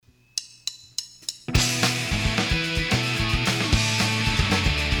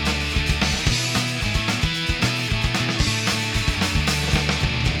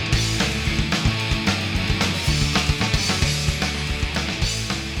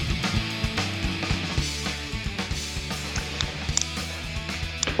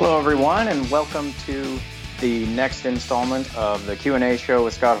Hello, everyone, and welcome to the next installment of the Q&A show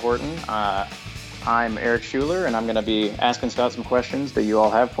with Scott Horton. I'm Eric Schuler, and I'm going to be asking Scott some questions that you all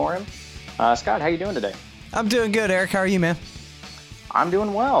have for him. Scott, how you doing today? I'm doing good, Eric. How are you, man? I'm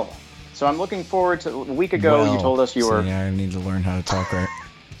doing well. So I'm looking forward to a week ago. You told us you were. Yeah, I need to learn how to talk right.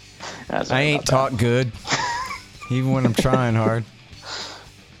 I ain't taught good, even when I'm trying hard.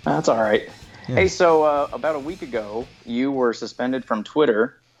 That's all right. Yeah. Hey, so about a week ago, you were suspended from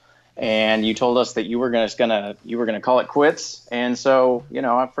Twitter, and you told us that you were gonna call it quits. And so,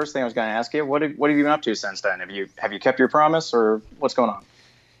 first thing I was going to ask you, what have you been up to since then? Have you kept your promise, or what's going on?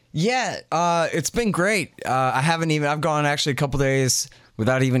 Yeah, it's been great. I've gone actually a couple days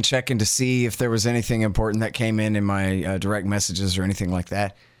without even checking to see if there was anything important that came in my direct messages or anything like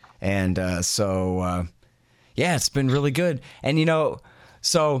that. And yeah, it's been really good. And,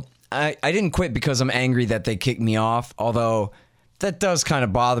 so I didn't quit because I'm angry that they kicked me off, although that does kind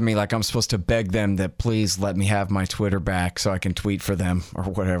of bother me. Like, I'm supposed to beg them that please let me have my Twitter back so I can tweet for them or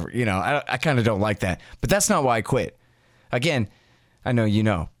whatever. I kind of don't like that. But that's not why I quit. Again, I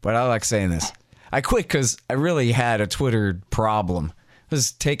know but I like saying this. I quit because I really had a Twitter problem. It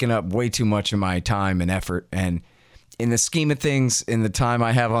was taking up way too much of my time and effort. And in the scheme of things, in the time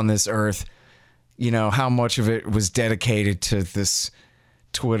I have on this earth, how much of it was dedicated to this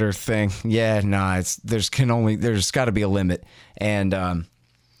Twitter thing. Yeah, there's got to be a limit. And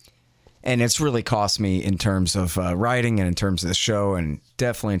it's really cost me in terms of writing and in terms of the show and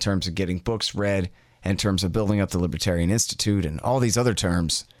definitely in terms of getting books read and in terms of building up the Libertarian Institute and all these other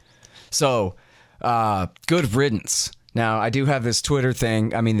terms. So, good riddance. Now, I do have this Twitter thing,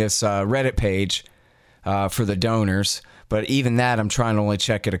 this Reddit page for the donors, but even that I'm trying to only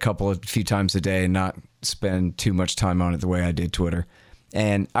check it a few times a day and not spend too much time on it the way I did Twitter.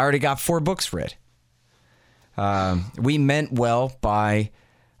 And I already got 4 books read. We Meant Well by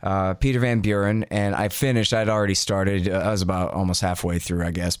Peter Van Buren, and I finished. I'd already started. I was about almost halfway through,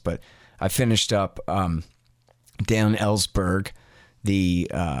 I guess, but I finished up Dan Ellsberg,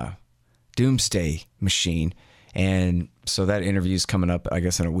 the Doomsday Machine, and so that interview's coming up, I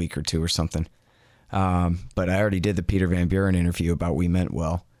guess, in a week or two or something. But I already did the Peter Van Buren interview about We Meant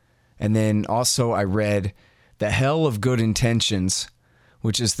Well. And then also I read The Hell of Good Intentions,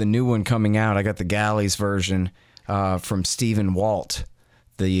 which is the new one coming out. I got the Galleys version from Stephen Walt,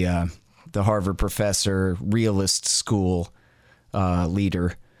 the Harvard professor, realist school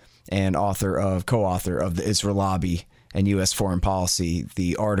leader, and co-author of The Israel Lobby and U.S. Foreign Policy,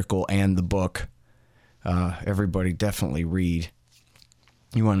 the article and the book. Everybody definitely read.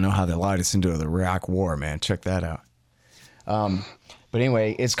 You want to know how they lied us into the Iraq War, man. Check that out. But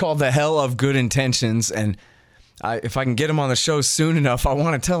anyway, it's called The Hell of Good Intentions, and if I can get him on the show soon enough, I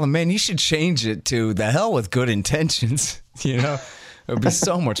want to tell him, man, you should change it to The Hell with Good Intentions. It would be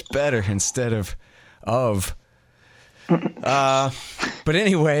so much better instead of. But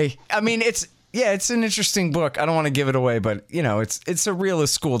anyway, it's an interesting book. I don't want to give it away, but it's a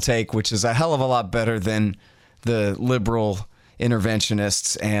realist school take, which is a hell of a lot better than the liberal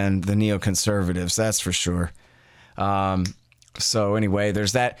interventionists and the neoconservatives. That's for sure. So anyway,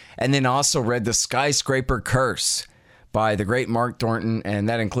 there's that. And then also read The Skyscraper Curse by the great Mark Thornton. And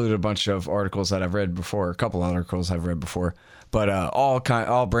that included a bunch of articles that I've read before, a couple of articles I've read before, but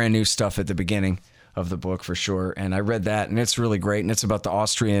all brand new stuff at the beginning of the book for sure. And I read that, and it's really great. And it's about the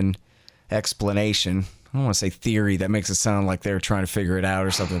Austrian explanation. I don't want to say theory. That makes it sound like they're trying to figure it out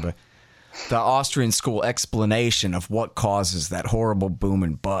or something, but the Austrian school explanation of what causes that horrible boom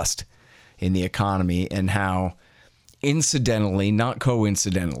and bust in the economy, and how incidentally, not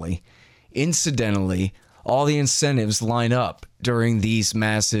coincidentally, all the incentives line up during these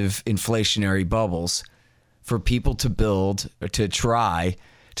massive inflationary bubbles for people to try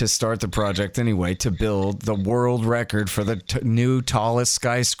to start the project anyway, to build the world record for the new tallest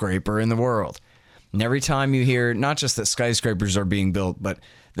skyscraper in the world. And every time you hear not just that skyscrapers are being built, but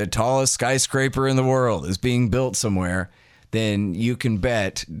the tallest skyscraper in the world is being built somewhere, then you can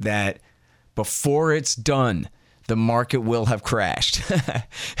bet that before it's done, the market will have crashed.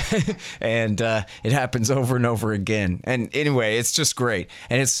 And it happens over and over again. And anyway, it's just great.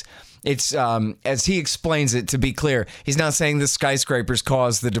 And it's as he explains it, to be clear, he's not saying the skyscrapers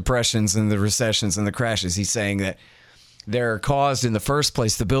caused the depressions and the recessions and the crashes. He's saying that they're caused in the first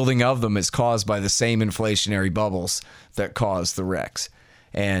place. The building of them is caused by the same inflationary bubbles that caused the wrecks.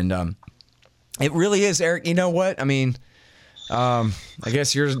 And it really is, Eric. You know what? I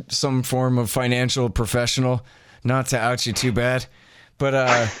guess you're some form of financial professional, not to out you too bad, but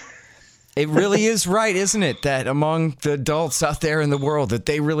It really is right, isn't it, that among the adults out there in the world that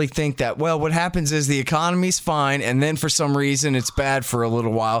they really think that, well, what happens is the economy's fine, and then for some reason it's bad for a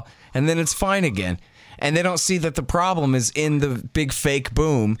little while, and then it's fine again. And they don't see that the problem is in the big fake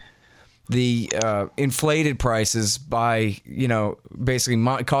boom, the inflated prices by,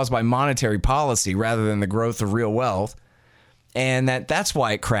 basically caused by monetary policy rather than the growth of real wealth. And that's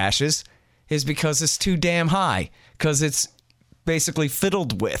why it crashes, is because it's too damn high, because it's basically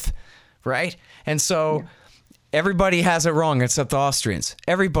fiddled with, right? And so everybody has it wrong except the Austrians.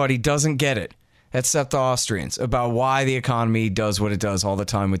 Everybody doesn't get it except the Austrians about why the economy does what it does all the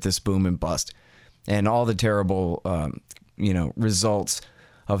time with this boom and bust and all the terrible, results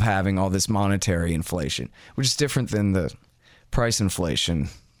of having all this monetary inflation, which is different than the price inflation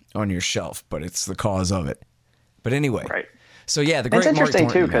on your shelf, but it's the cause of it. But anyway, right. So yeah, the great it's interesting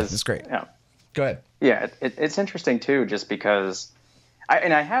Mark too Thornton, because it's great. Yeah. Go ahead. Yeah, it's interesting too, just because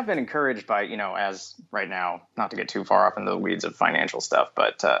I have been encouraged by, as right now, not to get too far off into the weeds of financial stuff,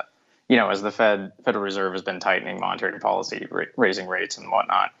 but, as the Federal Reserve has been tightening monetary policy, raising rates and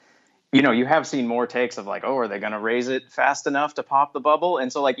whatnot, you have seen more takes of like, oh, are they going to raise it fast enough to pop the bubble?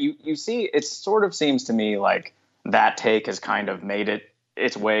 And so like you see, it sort of seems to me like that take has kind of made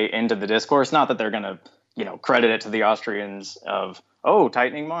its way into the discourse. Not that they're going to, credit it to the Austrians of, oh,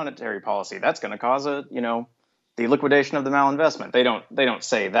 tightening monetary policy, that's going to cause the liquidation of the malinvestment. They don't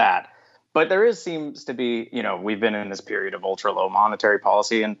say that. But there seems to be, we've been in this period of ultra low monetary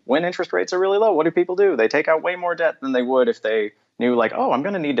policy. And when interest rates are really low, what do people do? They take out way more debt than they would if they knew like, oh, I'm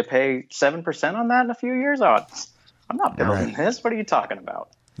going to need to pay 7% on that in a few years. Oh, I'm not building this. What are you talking about?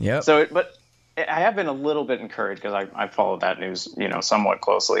 Yeah. So, but I have been a little bit encouraged because I followed that news, somewhat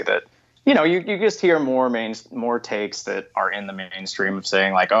closely that, you just hear more takes that are in the mainstream of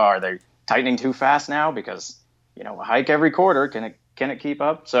saying like, oh, are they tightening too fast now? Because, a hike every quarter, can it keep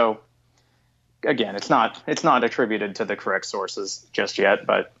up? So again, it's not attributed to the correct sources just yet,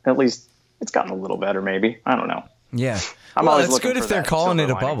 but at least it's gotten a little better maybe. I don't know. Yeah. It's good if they're calling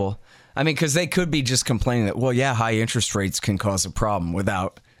it a bubble. I mean, because they could be just complaining that, well, yeah, high interest rates can cause a problem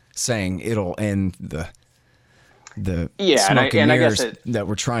without saying it'll end the smoke and mirrors that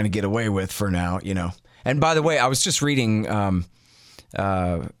we're trying to get away with for now, And by the way, I was just reading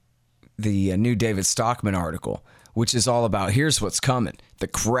the new David Stockman article, which is all about here's what's coming, the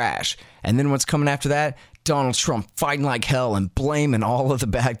crash. And then what's coming after that, Donald Trump fighting like hell and blaming all of the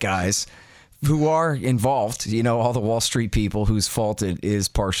bad guys who are involved, all the Wall Street people whose fault it is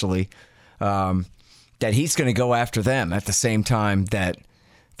partially, that he's going to go after them at the same time that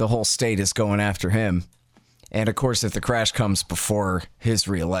the whole state is going after him. And of course, if the crash comes before his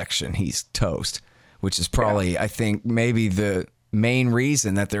reelection, he's toast, which is probably, I think, maybe the main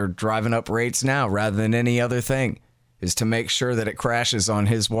reason that they're driving up rates now rather than any other thing is to make sure that it crashes on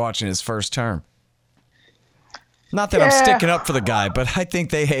his watch in his first term. Not that I'm sticking up for the guy, but I think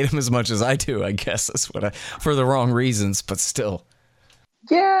they hate him as much as I do, I guess. That's for the wrong reasons, but still.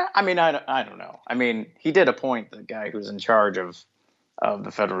 Yeah, I mean, I don't know. I mean, he did appoint the guy who's in charge of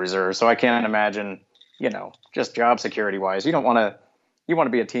the Federal Reserve, so I can't imagine, just job security wise, you want to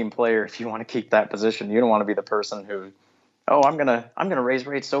be a team player if you want to keep that position. You don't want to be the person who, oh, I'm gonna raise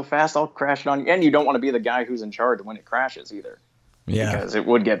rates so fast I'll crash it on you, and you don't want to be the guy who's in charge when it crashes either. Yeah, because it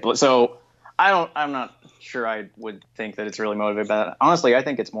would get so. I'm not sure I would think that it's really motivated by that. Honestly, I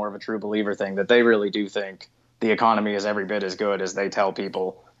think it's more of a true believer thing that they really do think the economy is every bit as good as they tell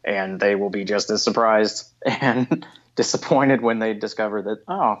people, and they will be just as surprised and disappointed when they discover that,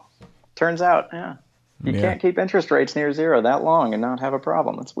 oh, turns out, you can't keep interest rates near zero that long and not have a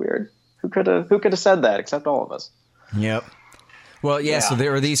problem. That's weird. Who could have said that except all of us? Yep. Well, so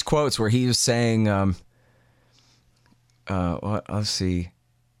there were these quotes where he was saying, let's see.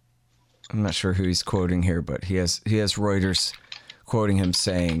 I'm not sure who he's quoting here, but he has Reuters quoting him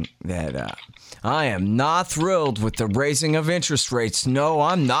saying that I am not thrilled with the raising of interest rates. No,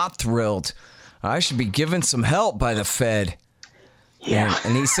 I'm not thrilled. I should be given some help by the Fed. Yeah.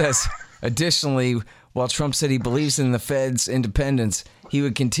 And he says, additionally, while Trump said he believes in the Fed's independence, he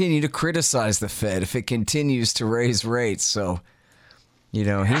would continue to criticize the Fed if it continues to raise rates. So, he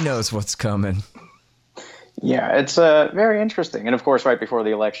knows what's coming. Yeah, it's very interesting. And of course, right before the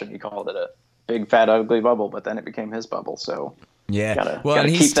election, he called it a big, fat, ugly bubble, but then it became his bubble. So, and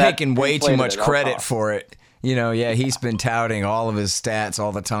he's taken way too much credit for it. He's been touting all of his stats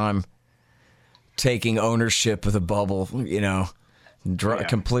all the time, taking ownership of the bubble,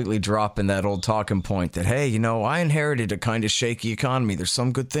 completely dropping that old talking point that, hey, I inherited a kind of shaky economy. There's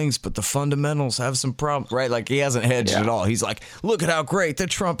some good things, but the fundamentals have some problems, right? Like he hasn't hedged at all. He's like, look at how great the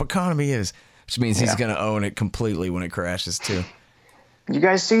Trump economy is. Which means he's going to own it completely when it crashes, too. You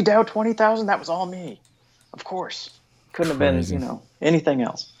guys see Dow 20,000? That was all me. Of course. Couldn't Crazy. have been, anything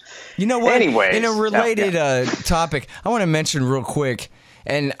else. You know what? Anyways, in a related topic, I want to mention real quick,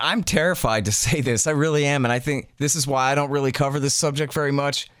 and I'm terrified to say this. I really am, and I think this is why I don't really cover this subject very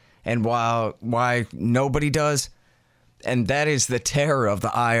much, and why nobody does, and that is the terror of the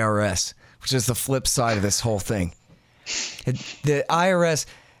IRS, which is the flip side of this whole thing. The IRS,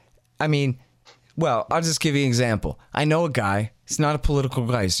 I mean, well, I'll just give you an example. I know a guy. He's not a political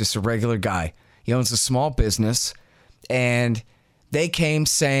guy. He's just a regular guy. He owns a small business, and they came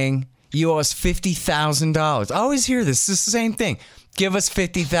saying, you owe us $50,000. I always hear this. It's the same thing. Give us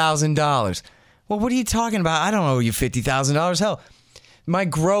 $50,000. Well, what are you talking about? I don't owe you $50,000. Hell, my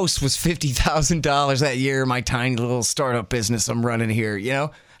gross was $50,000 that year, my tiny little startup business I'm running here.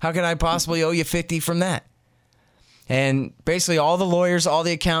 How could I possibly owe you 50 from that? And basically all the lawyers, all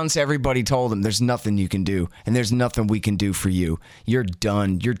the accountants, everybody told him there's nothing you can do, and there's nothing we can do for you. You're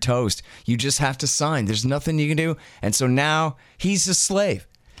done. You're toast. You just have to sign. There's nothing you can do. And so now he's a slave.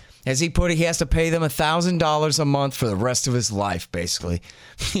 As he put it, he has to pay them $1,000 a month for the rest of his life, basically,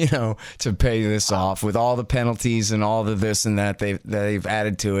 to pay this off with all the penalties and all the this and that they've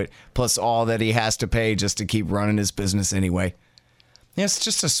added to it, plus all that he has to pay just to keep running his business anyway. Yeah, it's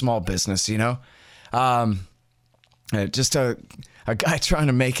just a small business, just a guy trying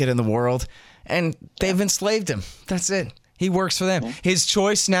to make it in the world, and they've enslaved him. That's it. He works for them. His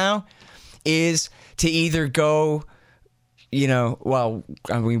choice now is to either go,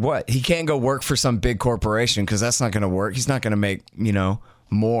 what? He can't go work for some big corporation because that's not going to work. He's not going to make,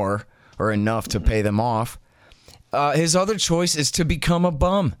 more or enough to pay them off. His other choice is to become a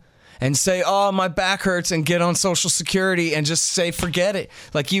bum and say, oh, my back hurts, and get on Social Security and just say, forget it.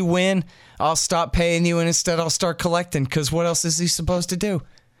 Like, you win, I'll stop paying you, and instead I'll start collecting, because what else is he supposed to do?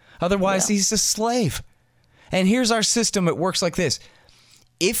 Otherwise, he's a slave. And here's our system. It works like this.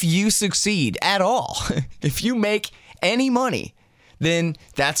 If you succeed at all, if you make any money, then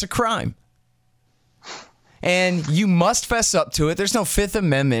that's a crime. And you must fess up to it. There's no Fifth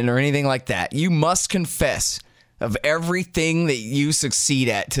Amendment or anything like that. You must confess of everything that you succeed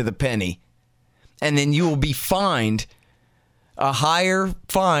at to the penny. And then you will be fined a higher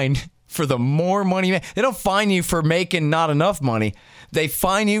fine for the more money you make. They don't fine you for making not enough money. They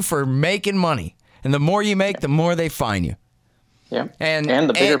fine you for making money. And the more you make, the more they fine you. Yeah. And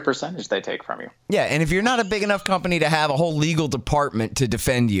the bigger percentage they take from you. Yeah. And if you're not a big enough company to have a whole legal department to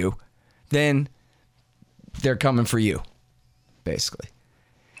defend you, then they're coming for you, basically.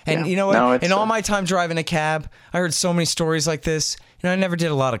 And you know what? In all my time driving a cab, I heard so many stories like this. I never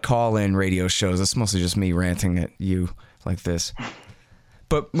did a lot of call-in radio shows. That's mostly just me ranting at you like this.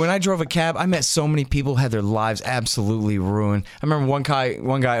 But when I drove a cab, I met so many people who had their lives absolutely ruined. I remember one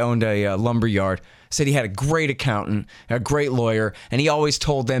guy owned a lumber yard, said he had a great accountant, a great lawyer, and he always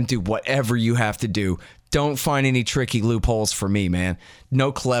told them, do whatever you have to do. Don't find any tricky loopholes for me, man.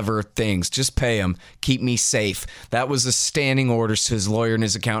 No clever things. Just pay them. Keep me safe. That was the standing orders to his lawyer and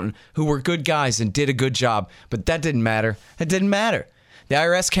his accountant, who were good guys and did a good job. But that didn't matter. It didn't matter. The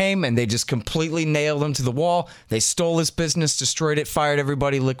IRS came and they just completely nailed him to the wall. They stole his business, destroyed it, fired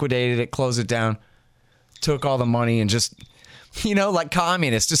everybody, liquidated it, closed it down, took all the money, and just, like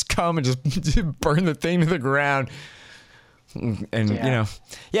communists, just come and just burn the thing to the ground. And, anyway,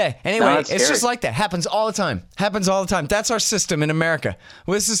 it's just like that. Happens all the time. That's our system in America.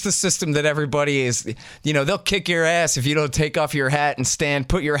 Well, this is the system that everybody is, they'll kick your ass if you don't take off your hat and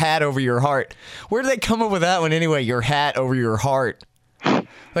put your hat over your heart. Where do they come up with that one anyway? Your hat over your heart.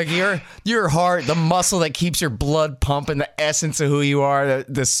 Like your heart, the muscle that keeps your blood pumping, the essence of who you are,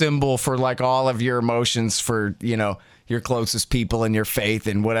 the symbol for like all of your emotions for, your closest people and your faith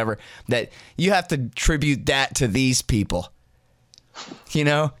and whatever, that you have to tribute that to these people.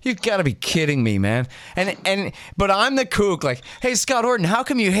 You've got to be kidding me, man. But I'm the kook, like, hey, Scott Horton, how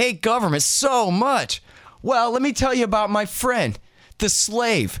come you hate government so much? Well, let me tell you about my friend, the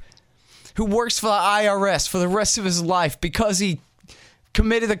slave, who works for the IRS for the rest of his life because he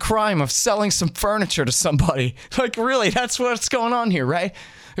committed the crime of selling some furniture to somebody. Like, really, that's what's going on here, right?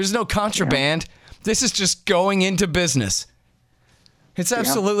 There's no contraband. Yeah. This is just going into business. It's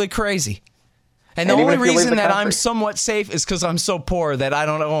absolutely crazy. And the only reason that I'm somewhat safe is because I'm so poor that I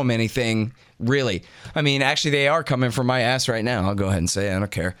don't owe them anything, really. I mean, actually, they are coming for my ass right now. I'll go ahead and say it. I don't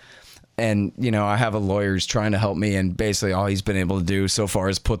care. And, I have a lawyer who's trying to help me, and basically all he's been able to do so far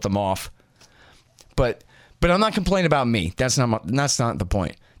is put them off. But I'm not complaining about me. That's not the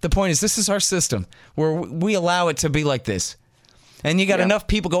point. The point is, this is our system where we allow it to be like this. And you got enough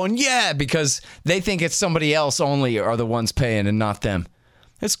people going, yeah, because they think it's somebody else only are the ones paying and not them.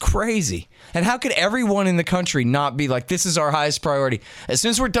 It's crazy. And how could everyone in the country not be like, this is our highest priority? As soon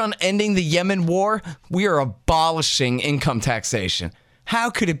as we're done ending the Yemen war, we are abolishing income taxation. How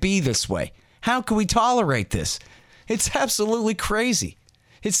could it be this way? How could we tolerate this? It's absolutely crazy.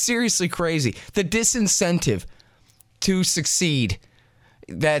 It's seriously crazy. The disincentive to succeed,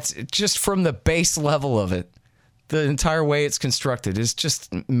 that's just from the base level of it, the entire way it's constructed is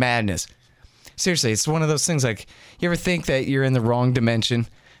just madness. Seriously, it's one of those things like, you ever think that you're in the wrong dimension?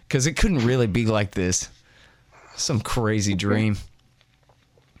 Because it couldn't really be like this. Some crazy dream.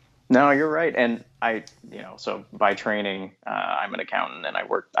 No, you're right. And so by training, I'm an accountant, and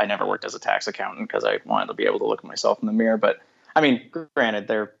I never worked as a tax accountant because I wanted to be able to look at myself in the mirror. But I mean, granted,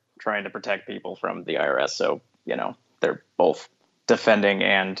 they're trying to protect people from the IRS. So, they're both defending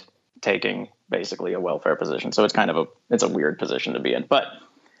and taking basically a welfare position. So it's it's a weird position to be in. But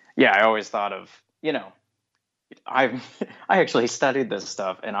yeah, I always thought of, I actually studied this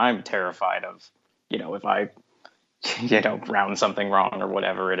stuff, and I'm terrified of, if I, round something wrong or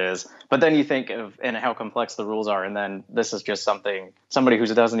whatever it is. But then you think of and how complex the rules are, and then this is just somebody who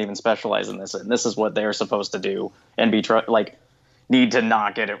doesn't even specialize in this, and this is what they're supposed to do and be need to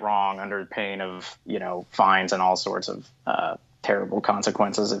not get it wrong under pain of, fines and all sorts of terrible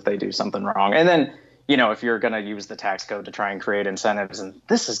consequences if they do something wrong. And then, if you're going to use the tax code to try and create incentives, and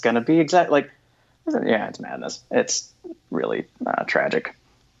this is going to be it's madness. It's really tragic.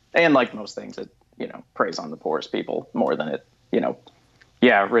 And like most things, it, preys on the poorest people more than it,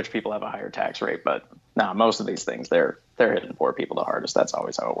 rich people have a higher tax rate, but most of these things, they're hitting poor people the hardest. That's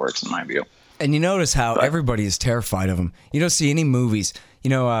always how it works in my view. And you notice how everybody is terrified of them. You don't see any movies.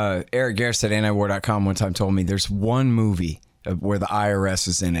 Eric Garrett at antiwar.com one time told me there's one movie where the IRS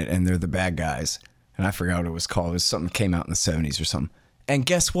is in it and they're the bad guys. And I forgot what it was called. It was something that came out in the 70s or something. And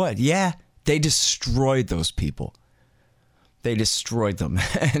guess what? Yeah, they destroyed those people. They destroyed them.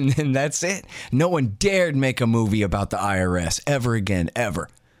 And that's it. No one dared make a movie about the IRS ever again, ever.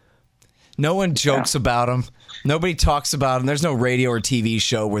 No one jokes about them. Nobody talks about them. There's no radio or TV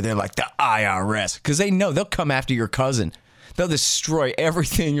show where they're like the IRS, because they know they'll come after your cousin. They'll destroy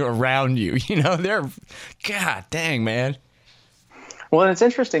everything around you. They're, God dang, man. Well, and it's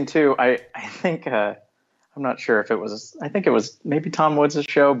interesting too. I think I'm not sure if it was. I think it was maybe Tom Woods'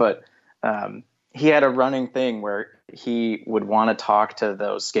 show, but he had a running thing where he would want to talk to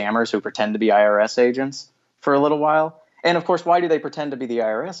those scammers who pretend to be IRS agents for a little while. And of course, why do they pretend to be the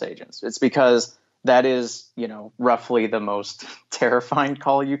IRS agents? It's because that is, roughly the most terrifying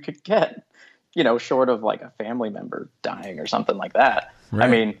call you could get, short of like a family member dying or something like that. Right.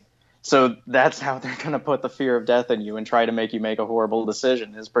 I mean, so that's how they're going to put the fear of death in you and try to make you make a horrible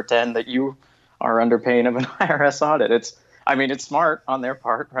decision, is pretend that you are under pain of an IRS audit. It's smart on their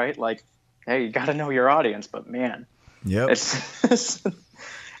part, right? Like, hey, you got to know your audience, but man, it's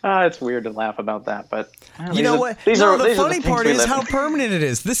weird to laugh about that, but you know what? The funny part is how permanent it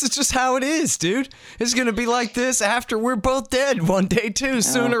is. This is just how it is, dude. It's going to be like this after we're both dead one day too,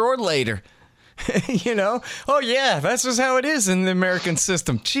 sooner or later. Oh yeah, that's just how it is in the American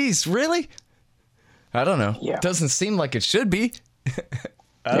system. Jeez, really? I don't know. Yeah. It doesn't seem like it should be.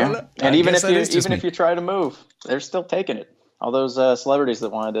 I don't know. And even if you try to move, they're still taking it. All those celebrities that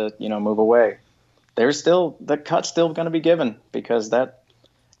wanted to, move away, the cut's still going to be given, because that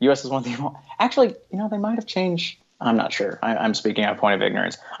U.S. is one thing. Actually, they might have changed. I'm not sure. I'm speaking out of point of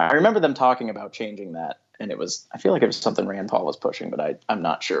ignorance. I remember them talking about changing that, and I feel like it was something Rand Paul was pushing, but I'm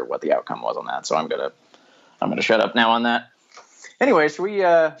not sure what the outcome was on that. So I'm gonna shut up now on that. Anyway, should we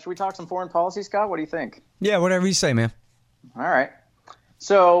talk some foreign policy, Scott? What do you think? Yeah, whatever you say, man. All right.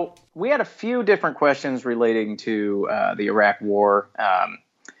 So we had a few different questions relating to the Iraq War,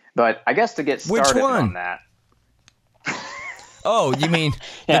 but I guess to get started on that. Oh, you mean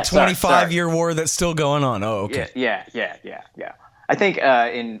the 25-year war that's still going on? Oh, okay. Yeah. I think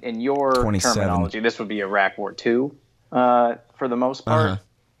in your terminology, this would be Iraq War II for the most part.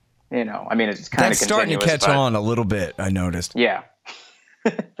 It's kind of continuous. That's starting to catch on a little bit, I noticed. Yeah.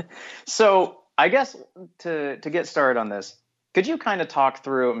 So I guess to get started on this, could you kind of talk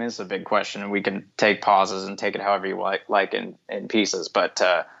through? This is a big question, and we can take pauses and take it however you like in pieces. But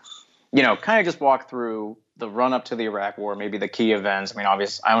kind of just walk through the run up to the Iraq War, maybe the key events.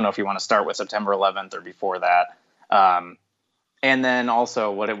 Obviously, I don't know if you want to start with September 11th or before that. And then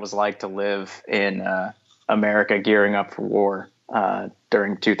also what it was like to live in America gearing up for war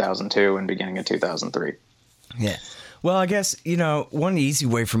during 2002 and beginning of 2003. Yeah. Well, I guess, one easy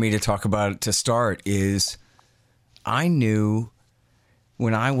way for me to talk about it to start is I knew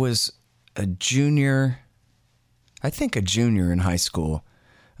when I was a junior in high school.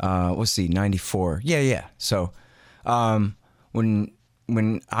 Let's see, 94. Yeah. So when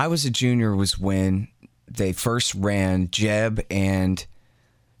when I was a junior was when they first ran Jeb and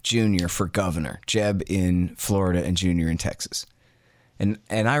Junior for governor. Jeb in Florida and Junior in Texas. And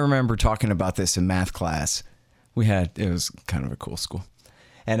I remember talking about this in math class. It was kind of a cool school.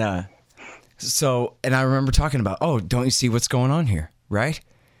 And I remember talking about, oh, don't you see what's going on here, right?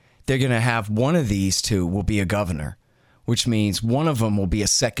 They're going to have one of these two will be a governor, which means one of them will be a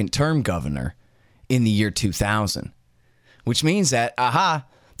second-term governor in the year 2000, which means that,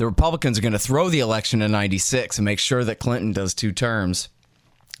 the Republicans are going to throw the election in 96 and make sure that Clinton does 2 terms.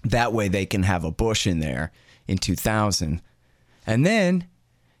 That way they can have a Bush in there in 2000. And then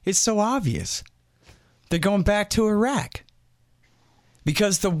it's so obvious. They're going back to Iraq.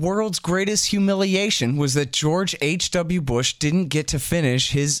 Because the world's greatest humiliation was that George H.W. Bush didn't get to finish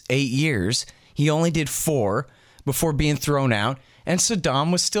his 8 years. He only did 4 before being thrown out, and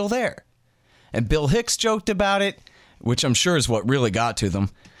Saddam was still there. And Bill Hicks joked about it, which I'm sure is what really got to them.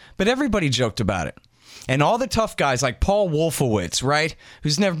 But everybody joked about it. And all the tough guys like Paul Wolfowitz, right,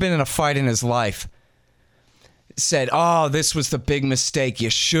 who's never been in a fight in his life, said, oh, this was the big mistake. You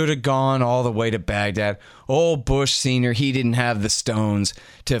should have gone all the way to Baghdad. Old Bush Sr., he didn't have the stones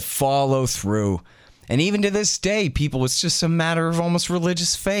to follow through. And even to this day, people, it's just a matter of almost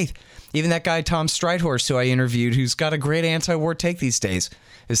religious faith. Even that guy, Tom Streithorst, who I interviewed, who's got a great anti-war take these days,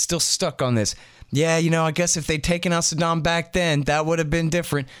 is still stuck on this. Yeah, I guess if they'd taken out Saddam back then, that would have been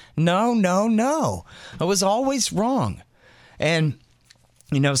different. No. I was always wrong. And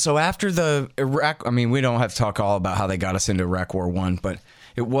so after the Iraq, we don't have to talk all about how they got us into Iraq War I, but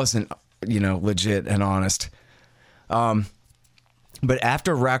it wasn't, legit and honest. But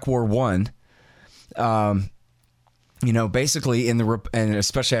after Iraq War I, basically and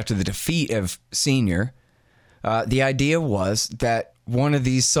especially after the defeat of Senior, the idea was that one of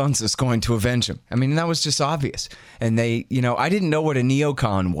these sons is going to avenge him. That was just obvious. And they, I didn't know what a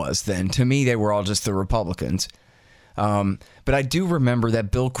neocon was then. To me, they were all just the Republicans. But I do remember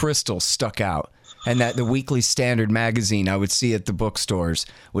that Bill Kristol stuck out, and that the Weekly Standard magazine I would see at the bookstores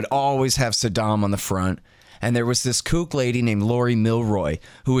would always have Saddam on the front. And there was this kook lady named Lori Milroy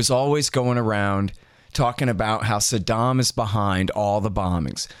who was always going around talking about how Saddam is behind all the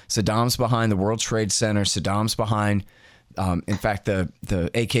bombings. Saddam's behind the World Trade Center. Saddam's behind, in fact, the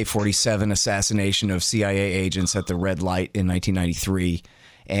AK-47 assassination of CIA agents at the Red Light in 1993.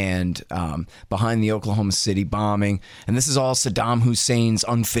 And behind the Oklahoma City bombing. And this is all Saddam Hussein's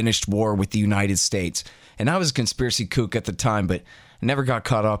unfinished war with the United States. And I was a conspiracy kook at the time, but I never got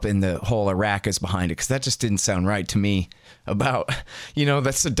caught up in the whole Iraq is behind it, because that just didn't sound right to me about, that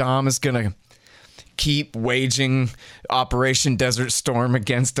Saddam is going to keep waging Operation Desert Storm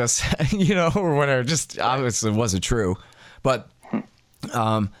against us, or whatever. Just obviously wasn't true. But,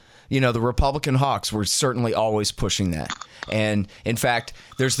 the Republican hawks were certainly always pushing that. And in fact,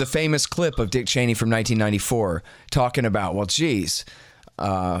 there's the famous clip of Dick Cheney from 1994 talking about, well, geez,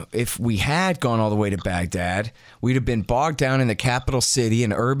 if we had gone all the way to Baghdad, we'd have been bogged down in the capital city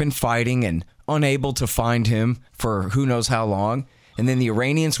in urban fighting and unable to find him for who knows how long. And then the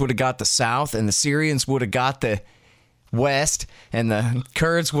Iranians would have got the south, and the Syrians would have got the west, and the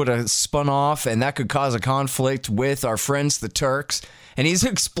Kurds would have spun off, and that could cause a conflict with our friends, the Turks. And he's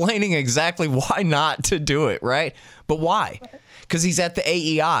explaining exactly why not to do it, right? But why? Because he's at the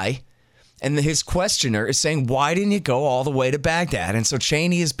AEI, and his questioner is saying, why didn't you go all the way to Baghdad? And so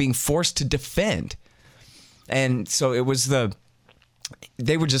Cheney is being forced to defend. And so it was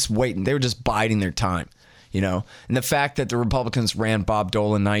they were just waiting. They were just biding their time, And the fact that the Republicans ran Bob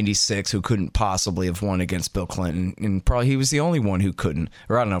Dole in 96, who couldn't possibly have won against Bill Clinton, and probably he was the only one who couldn't.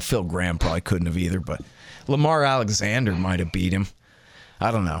 Or I don't know, Phil Gramm probably couldn't have either, but Lamar Alexander might have beat him. I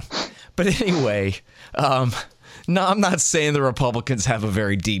don't know. But anyway, no, I'm not saying the Republicans have a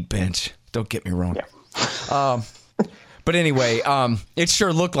very deep bench. Don't get me wrong. Yeah. But anyway, it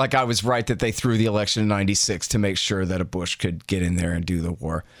sure looked like I was right that they threw the election in 96 to make sure that a Bush could get in there and do the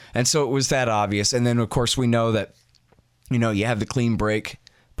war. And so it was that obvious. And then, of course, we know that, you have the clean break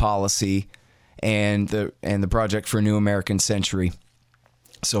policy and the Project for a New American Century.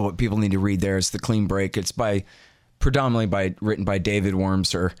 So what people need to read there is the clean break. It's predominantly written by David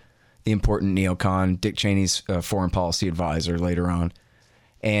Wormser, the important neocon, Dick Cheney's foreign policy advisor later on.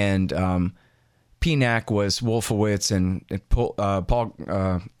 And PNAC was Wolfowitz and Bill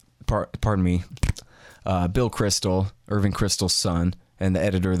Kristol, Irving Kristol's son, and the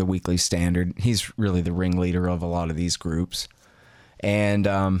editor of the Weekly Standard. He's really the ringleader of a lot of these groups. And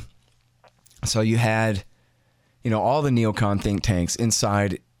so you had, all the neocon think tanks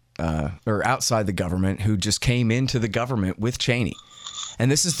inside or outside the government who just came into the government with Cheney. And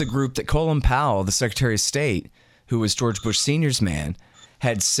this is the group that Colin Powell, the Secretary of State, who was George Bush Sr.'s man,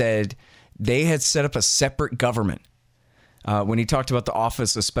 had said they had set up a separate government. When he talked about the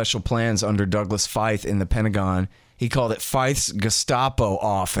Office of Special Plans under Douglas Feith in the Pentagon, he called it Feith's Gestapo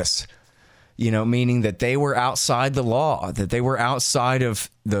office, meaning that they were outside the law, that they were outside of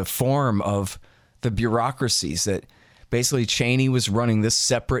the form of the bureaucracies, that basically Cheney was running this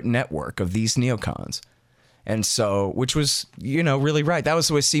separate network of these neocons. And so, which was, really right. That was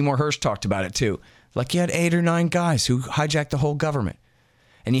the way Seymour Hersh talked about it too. Like, you had 8 or 9 guys who hijacked the whole government.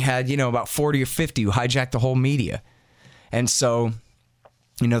 And you had, about 40 or 50 who hijacked the whole media. And so,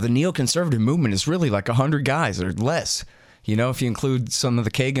 the neoconservative movement is really like 100 guys or less. If you include some of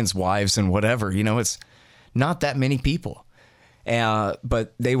the Kagan's wives and whatever, it's not that many people.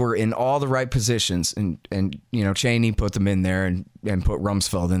 But they were in all the right positions. And Cheney put them in there and put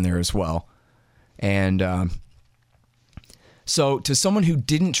Rumsfeld in there as well. And so to someone who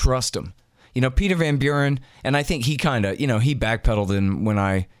didn't trust him, Peter Van Buren, and I think he kind of, he backpedaled in when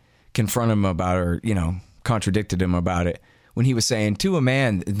I confronted him about it, or, contradicted him about it, when he was saying, to a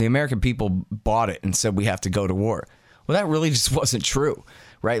man, the American people bought it and said we have to go to war. Well, that really just wasn't true,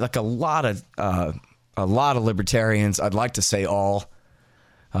 right? Like a lot of libertarians, I'd like to say all,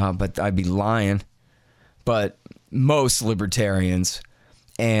 but I'd be lying, but most libertarians,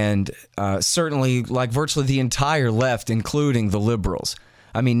 and certainly like virtually the entire left, including the liberals.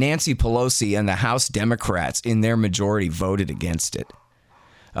 I mean, Nancy Pelosi and the House Democrats in their majority voted against it.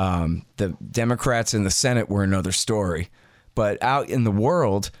 The Democrats in the Senate were another story. But out in the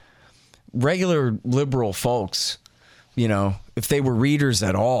world, regular liberal folks, if they were readers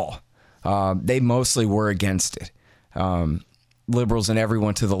at all, they mostly were against it. Liberals and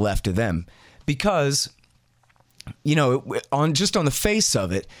everyone to the left of them. Because, on the face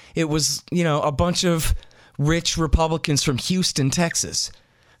of it, it was, a bunch of rich Republicans from Houston, Texas,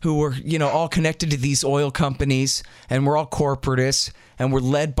 who were, all connected to these oil companies, and were all corporatists, and were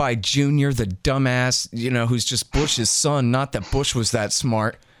led by Junior, the dumbass, who's just Bush's son. Not that Bush was that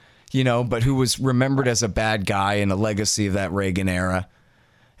smart, but who was remembered as a bad guy and a legacy of that Reagan era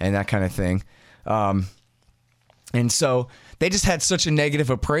and that kind of thing. And so they just had such a negative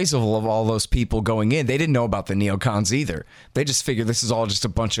appraisal of all those people going in. They didn't know about the neocons either. They just figured this is all just a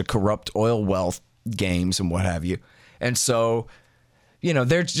bunch of corrupt oil wealth games and what have you. And so,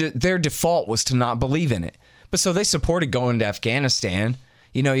 their default was to not believe in it. But so they supported going to Afghanistan.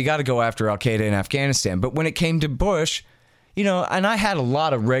 You got to go after Al-Qaeda in Afghanistan. But when it came to Bush, and I had a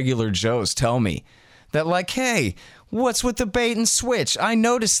lot of regular Joes tell me that, like, hey, what's with the bait and switch? I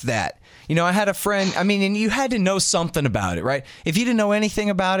noticed that. I had a friend, and you had to know something about it, right? If you didn't know anything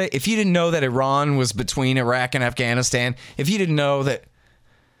about it, if you didn't know that Iran was between Iraq and Afghanistan, if you didn't know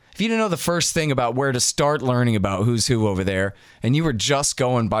the first thing about where to start learning about who's who over there, and you were just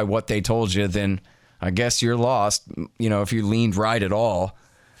going by what they told you, then I guess you're lost, if you leaned right at all.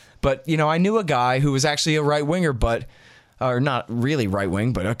 But, I knew a guy who was actually a right-winger, or not really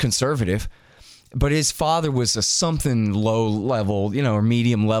right-wing, but a conservative. But his father was a something low level, or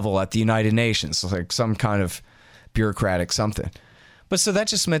medium level at the United Nations, like some kind of bureaucratic something. But so that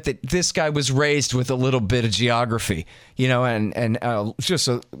just meant that this guy was raised with a little bit of geography, and just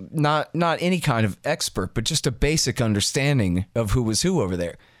not any kind of expert, but just a basic understanding of who was who over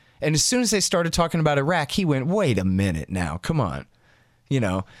there. And as soon as they started talking about Iraq, he went, wait a minute now, come on.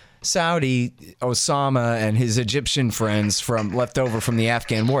 Saudi, Osama, and his Egyptian friends left over from the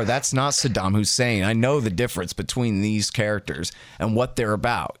Afghan war, that's not Saddam Hussein. I know the difference between these characters and what they're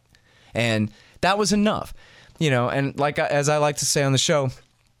about. And that was enough. And as I like to say on the show,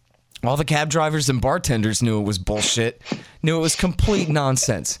 all the cab drivers and bartenders knew it was bullshit, knew it was complete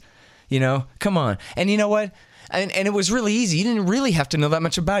nonsense. Come on. And you know what? And it was really easy. You didn't really have to know that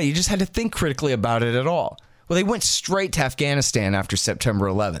much about it. You just had to think critically about it at all. Well, they went straight to Afghanistan after September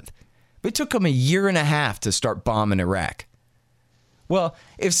 11th. But it took them 1.5 years to start bombing Iraq. Well,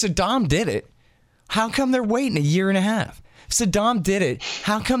 if Saddam did it, how come they're waiting 1.5 years? If Saddam did it,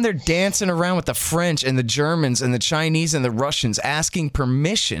 how come they're dancing around with the French and the Germans and the Chinese and the Russians asking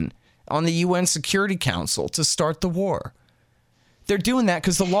permission on the UN Security Council to start the war? They're doing that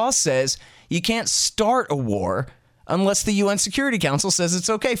because the law says you can't start a war unless the UN Security Council says it's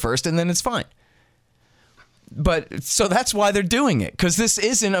okay first, and then it's fine. But so that's why they're doing it, because this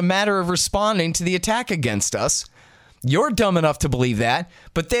isn't a matter of responding to the attack against us. You're dumb enough to believe that,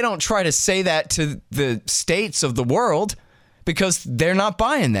 but they don't try to say that to the states of the world because they're not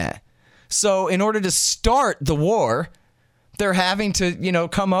buying that. So in order to start the war, they're having to,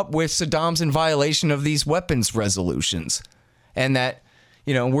 come up with Saddam's in violation of these weapons resolutions, and that,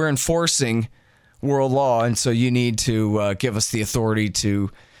 we're enforcing world law, and so you need to give us the authority to,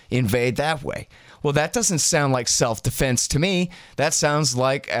 invade that way. Well, that doesn't sound like self-defense to me. That sounds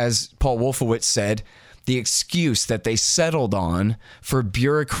like, as Paul Wolfowitz said, the excuse that they settled on for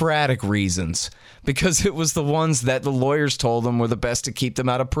bureaucratic reasons, because it was the ones that the lawyers told them were the best to keep them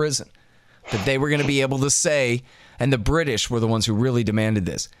out of prison. That they were going to be able to say, and the British were the ones who really demanded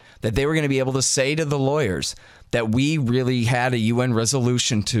this, that they were going to be able to say to the lawyers that we really had a UN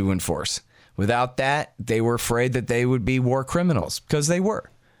resolution to enforce. Without that, they were afraid that they would be war criminals, because they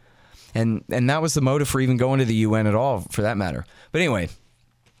were. And that was the motive for even going to the UN at all, for that matter. But anyway,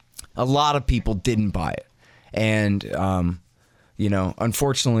 a lot of people didn't buy it. And,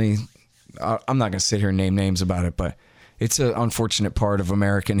 unfortunately, I'm not going to sit here and name names about it, but it's an unfortunate part of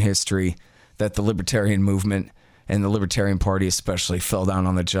American history that the libertarian movement and the Libertarian Party especially fell down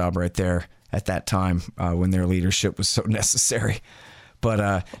on the job right there at that time when their leadership was so necessary.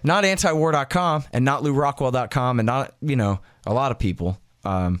 But not antiwar.com and not LouRockwell.com and not, a lot of people.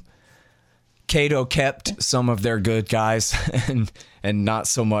 Cato kept some of their good guys and not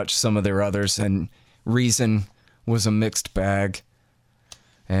so much some of their others. And Reason was a mixed bag.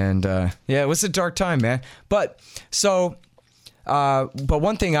 And it was a dark time, man. But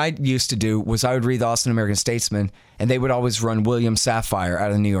one thing I used to do was I would read the Austin American Statesman, and they would always run William Safire out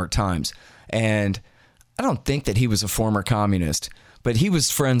of the New York Times. And I don't think that he was a former communist, but he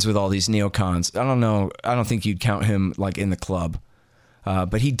was friends with all these neocons. I don't know. I don't think you'd count him like in the club.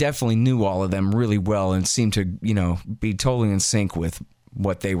 But he definitely knew all of them really well and seemed to, be totally in sync with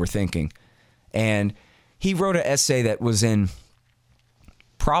what they were thinking. And he wrote an essay that was in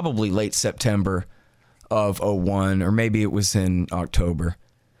probably late September of 2001, or maybe it was in October.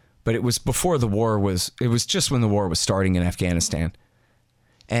 But it was before the war it was just when the war was starting in Afghanistan.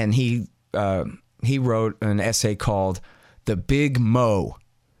 And he wrote an essay called The Big Mo,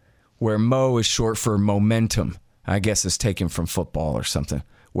 where Mo is short for momentum. I guess it's taken from football or something,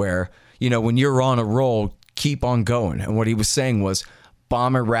 where, when you're on a roll, keep on going. And what he was saying was,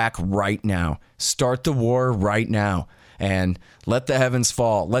 bomb Iraq right now. Start the war right now. And let the heavens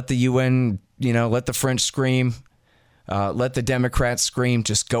fall. Let the UN, let the French scream. Let the Democrats scream.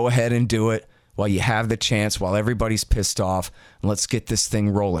 Just go ahead and do it while you have the chance, while everybody's pissed off. And let's get this thing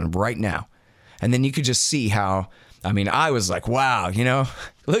rolling right now. And then you could just see how, I was like, wow,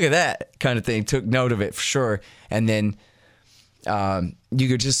 look at that kind of thing. Took note of it for sure. And then you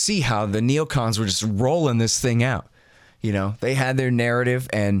could just see how the neocons were just rolling this thing out. They had their narrative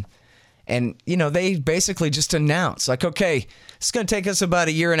and they basically just announced like, okay, it's going to take us about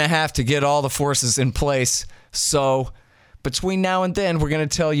 1.5 years to get all the forces in place. So between now and then, we're going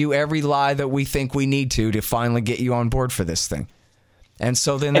to tell you every lie that we think we need to finally get you on board for this thing. And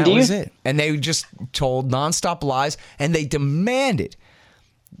so then that was it. And they just told nonstop lies, and they demanded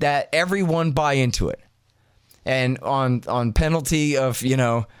that everyone buy into it. And on penalty of,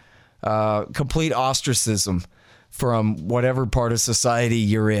 complete ostracism from whatever part of society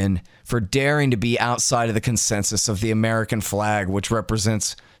you're in for daring to be outside of the consensus of the American flag, which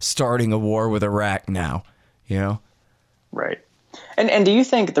represents starting a war with Iraq now, Right. And do you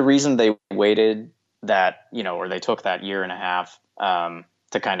think the reason they waited that, or they took that 1.5 years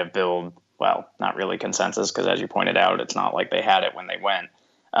to kind of build, well, not really consensus, because as you pointed out, it's not like they had it when they went,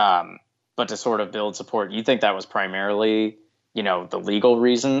 but to sort of build support, you think that was primarily, the legal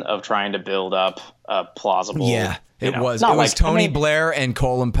reason of trying to build up a plausible... Yeah, it was. It was Tony Blair and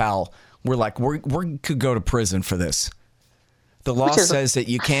Colin Powell. We're like, we could go to prison for this. The law says that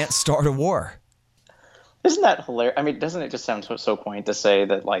you can't start a war. Isn't that hilarious? Doesn't it just sound so quaint to say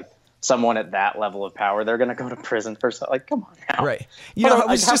that, like, someone at that level of power, they're going to go to prison for something? Like, come on now. Right. I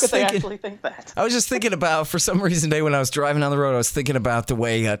was just thinking, they actually think that? I was just thinking about, for some reason today when I was driving down the road, I was thinking about the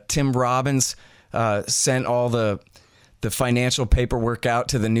way Tim Robbins sent all the financial paperwork out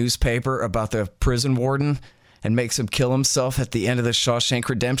to the newspaper about the prison warden and makes him kill himself at the end of the Shawshank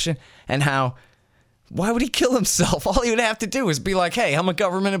Redemption, and how, why would he kill himself? All he would have to do is be like, hey, I'm a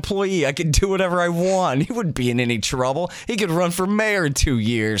government employee. I can do whatever I want. He wouldn't be in any trouble. He could run for mayor in 2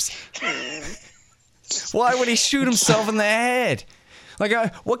 years. Why would he shoot himself in the head?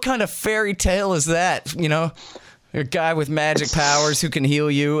 Like, what kind of fairy tale is that? A guy with magic powers who can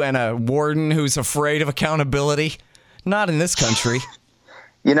heal you and a warden who's afraid of accountability? Not in this country.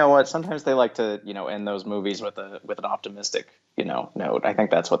 You know what? Sometimes they like to, end those movies with an optimistic, note. I think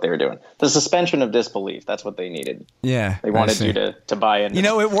that's what they were doing. The suspension of disbelief. That's what they needed. Yeah. They wanted you to buy in.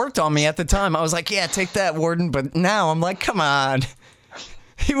 It worked on me at the time. I was like, yeah, take that, warden. But now I'm like, come on.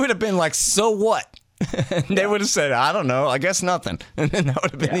 He would have been like, so what? And they would have said, I don't know. I guess nothing. And then that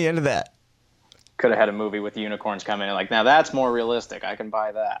would have been the end of that. Could have had a movie with unicorns come in and like, now that's more realistic. I can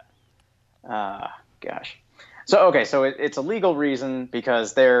buy that. Gosh. So it's a legal reason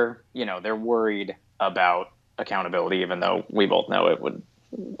because they're worried about accountability, even though we both know it would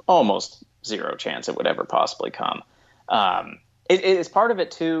almost zero chance it would ever possibly come. It is part of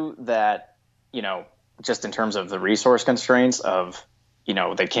it too that, just in terms of the resource constraints of,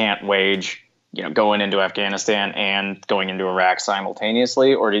 they can't wage, going into Afghanistan and going into Iraq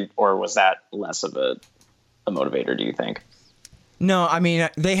simultaneously, or was that less of a motivator, do you think? No, I mean,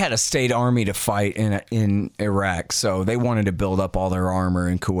 they had a state army to fight in Iraq, so they wanted to build up all their armor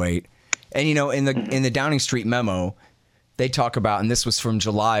in Kuwait. And, in the Downing Street memo, they talk about, and this was from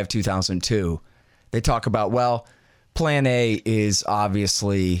July of 2002, they talk about, well, plan A is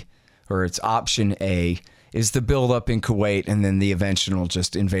obviously, or it's option A, is the buildup in Kuwait and then the eventual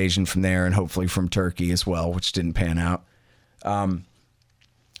just invasion from there and hopefully from Turkey as well, which didn't pan out.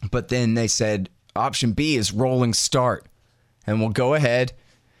 But then they said option B is rolling start. And we'll go ahead.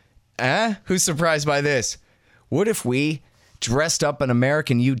 Who's surprised by this? What if we dressed up an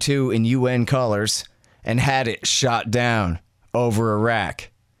American U-2 in UN colors and had it shot down over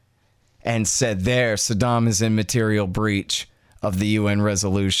Iraq and said, there, Saddam is in material breach of the UN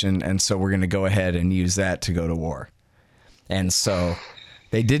resolution, and so we're going to go ahead and use that to go to war. And so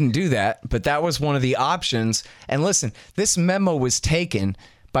they didn't do that, but that was one of the options. And listen, this memo was taken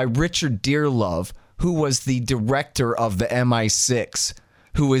by Richard Dearlove, who was the director of the MI6,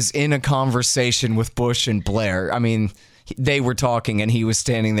 who was in a conversation with Bush and Blair. I mean, they were talking and he was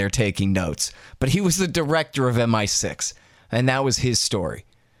standing there taking notes. But he was the director of MI6, and that was his story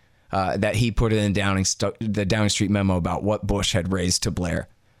that he put in the Downing Street memo about what Bush had raised to Blair.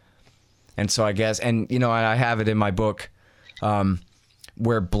 And so I guess, and I have it in my book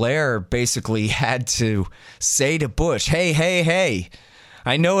where Blair basically had to say to Bush, hey,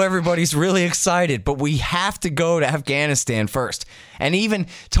 I know everybody's really excited, but we have to go to Afghanistan first. And even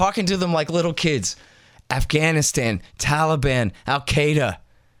talking to them like little kids, Afghanistan, Taliban, Al-Qaeda,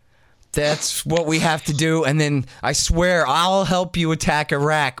 that's what we have to do. And then I swear I'll help you attack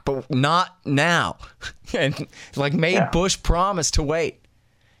Iraq, but not now. And made Bush promise to wait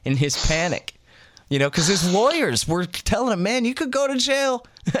in his panic, because his lawyers were telling him, man, you could go to jail,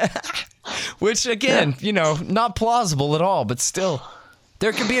 which again, not plausible at all, but still.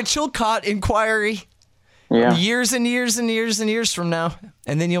 There could be a Chilcot inquiry years and years and years and years from now.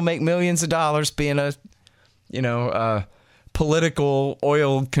 And then you'll make millions of dollars being a, political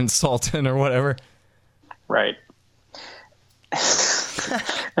oil consultant or whatever. Right.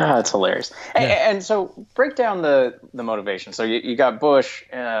 That's hilarious. Yeah. And so break down the motivation. So you got Bush,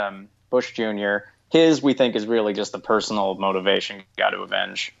 Bush Jr. His, we think, is really just the personal motivation. Got to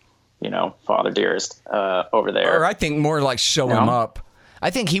avenge, Father Dearest over there. Or I think more like show him up. I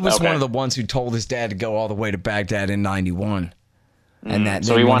think he was one of the ones who told his dad to go all the way to Baghdad in 91. And that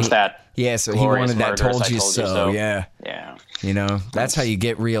so he wants that. Yeah, so he wanted that told you so. Yeah. Yeah. That's how you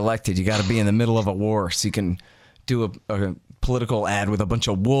get reelected. You got to be in the middle of a war so you can do a political ad with a bunch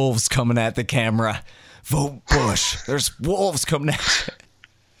of wolves coming at the camera. Vote Bush. There's wolves coming at you.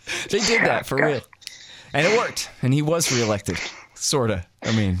 They did that for real. And it worked. And he was reelected. Sort of.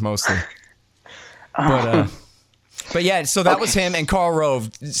 I mean, mostly. But yeah, so that was him, and Karl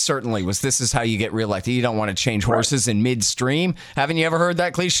Rove certainly was, this is how you get reelected. You don't want to change horses in midstream. Haven't you ever heard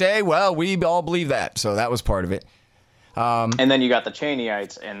that cliche? Well, we all believe that, so that was part of it. And then you got the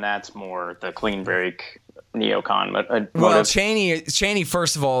Cheneyites, and that's more the clean break neocon. Well, Cheney,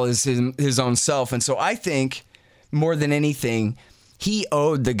 first of all, is his own self, and so I think, more than anything, he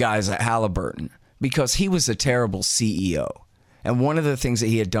owed the guys at Halliburton, because he was a terrible CEO. And one of the things that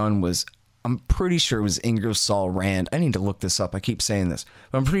he had done was, I'm pretty sure it was Ingersoll Rand. I need to look this up. I keep saying this.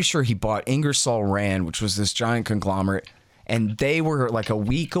 But I'm pretty sure he bought Ingersoll Rand, which was this giant conglomerate. And they were like a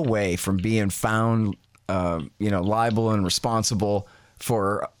week away from being found, liable and responsible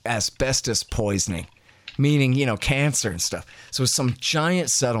for asbestos poisoning, meaning, cancer and stuff. So it was some giant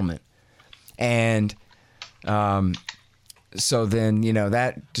settlement. And so then,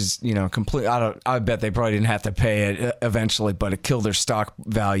 that just, completely, I bet they probably didn't have to pay it eventually, but it killed their stock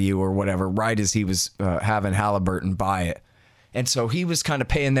value or whatever, right as he was having Halliburton buy it. And so he was kind of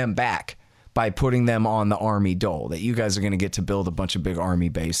paying them back by putting them on the Army dole, that you guys are going to get to build a bunch of big Army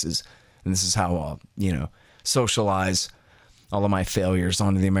bases. And this is how I'll, socialize all of my failures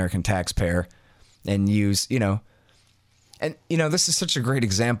onto the American taxpayer and use, and, this is such a great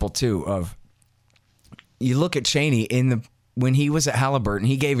example, too, of you look at Cheney when he was at Halliburton,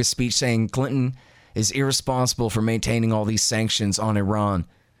 he gave a speech saying Clinton is irresponsible for maintaining all these sanctions on Iran.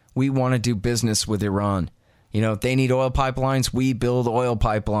 We want to do business with Iran. If they need oil pipelines, we build oil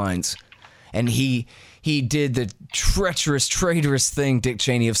pipelines. And he did the treacherous, traitorous thing, Dick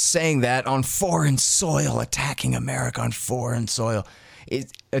Cheney, of saying that on foreign soil, attacking America on foreign soil,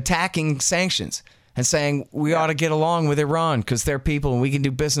 attacking sanctions and saying we ought to get along with Iran because they're people and we can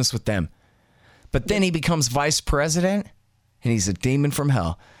do business with them. But then he becomes vice president and he's a demon from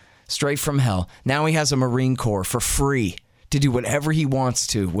hell, straight from hell. Now he has a Marine Corps for free to do whatever he wants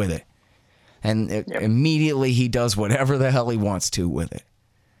to with it. And immediately he does whatever the hell he wants to with it.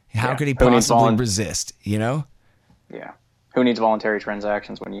 How could he possibly resist, you know? Yeah. Who needs voluntary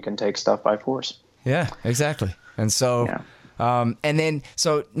transactions when you can take stuff by force? Yeah, exactly. And so,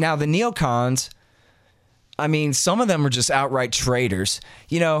 so now the neocons, I mean, some of them are just outright traitors.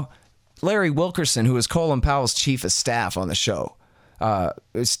 You know, Larry Wilkerson, who was Colin Powell's chief of staff on the show,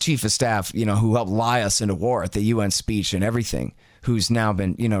 his chief of staff, you know, who helped lie us into war at the UN speech and everything, who's now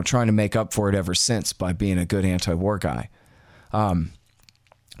been, you know, trying to make up for it ever since by being a good anti-war guy.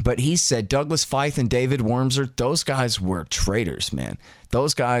 But he said Douglas Feith and David Wormser, those guys were traitors, man.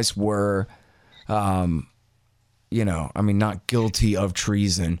 Those guys were, you know, I mean, not guilty of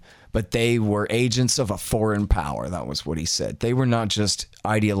treason, but they were agents of a foreign power. That was what he said. They were not just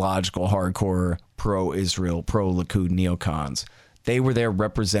ideological, hardcore, pro-Israel, pro-Likud neocons. They were there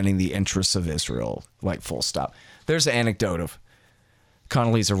representing the interests of Israel, like full stop. There's an anecdote of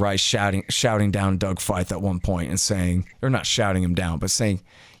Condoleezza Rice shouting down Doug Feith at one point and saying, or not shouting him down, but saying,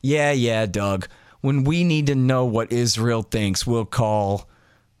 yeah, Doug, when we need to know what Israel thinks, we'll call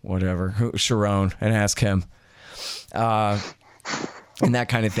whatever, Sharon, and ask him, and that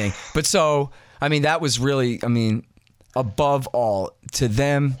kind of thing. But so, I mean, that was really, I mean, above all, to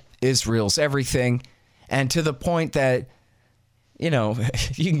them, Israel's everything. And to the point that, you know,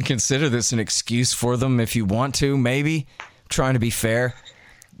 you can consider this an excuse for them if you want to, maybe, trying to be fair,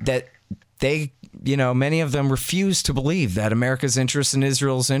 that they, you know, many of them refuse to believe that America's interest and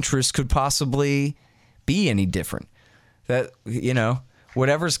Israel's interest could possibly be any different. That, you know,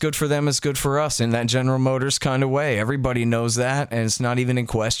 whatever's good for them is good for us in that General Motors kind of way. Everybody knows that, and it's not even in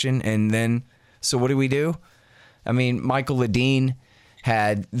question. And then, so what do? I mean, Michael Ledeen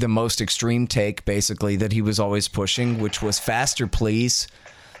had the most extreme take, basically, that he was always pushing, which was faster, please.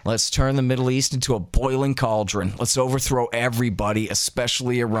 Let's turn the Middle East into a boiling cauldron. Let's overthrow everybody,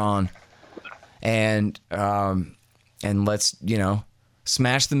 especially Iran. And let's, you know,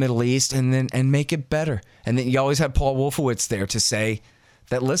 smash the Middle East and make it better. And then you always had Paul Wolfowitz there to say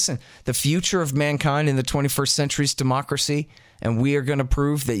that, listen, the future of mankind in the 21st century is democracy, and we are going to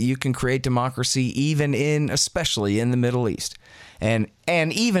prove that you can create democracy especially in the Middle East. And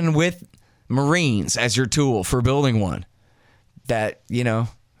even with Marines as your tool for building one, that, you know,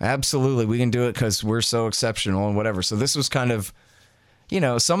 absolutely, we can do it because we're so exceptional and whatever. So this was kind of, you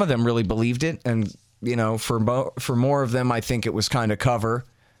know, some of them really believed it. And, you know, for more of them, I think it was kind of cover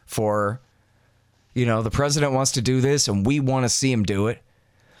for, you know, the president wants to do this and we want to see him do it.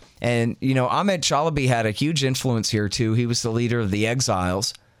 And, you know, Ahmed Chalabi had a huge influence here, too. He was the leader of the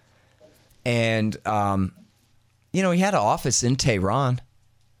Exiles. And, you know, he had an office in Tehran.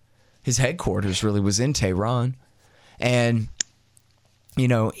 His headquarters really was in Tehran. And, you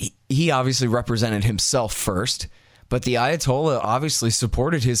know, he obviously represented himself first, but the Ayatollah obviously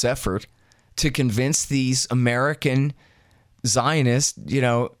supported his effort to convince these American Zionist, you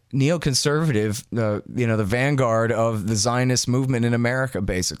know, neoconservative, you know, the vanguard of the Zionist movement in America,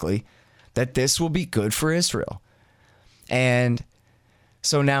 basically, that this will be good for Israel. And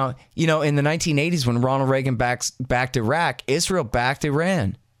so now, you know, in the 1980s, when Ronald Reagan backed Iraq, Israel backed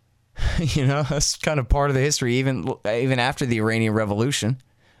Iran. You know, that's kind of part of the history, even after the Iranian Revolution,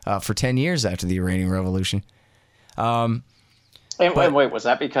 for 10 years after the Iranian Revolution. And wait, was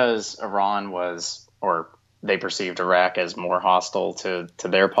that because Iran was, or they perceived Iraq as more hostile to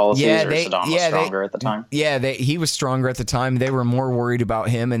their policies, or Saddam was stronger at the time? Yeah, he was stronger at the time. They were more worried about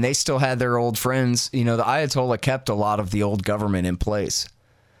him, and they still had their old friends. You know, the Ayatollah kept a lot of the old government in place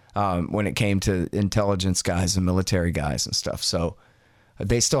when it came to intelligence guys and military guys and stuff. So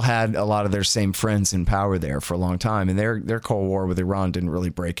they still had a lot of their same friends in power there for a long time, and their Cold War with Iran didn't really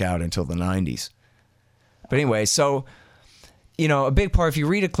break out until the 90s. But anyway, so, you know, a big part, if you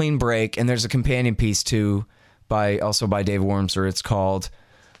read A Clean Break, and there's a companion piece too, also by Dave Wormser, it's called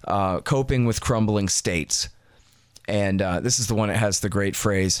Coping with Crumbling States. And this is the one that has the great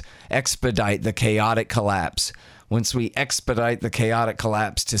phrase, expedite the chaotic collapse. Once we expedite the chaotic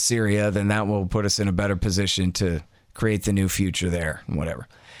collapse to Syria, then that will put us in a better position to create the new future there and whatever.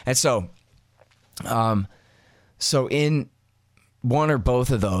 And so, so in one or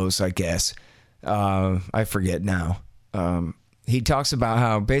both of those, I guess, I forget now, he talks about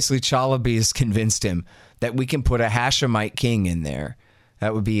how basically Chalabi has convinced him that we can put a Hashemite king in there.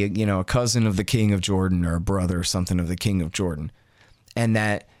 That would be, a cousin of the king of Jordan or a brother or something of the king of Jordan. And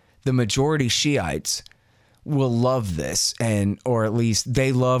that the majority Shiites will love this, or at least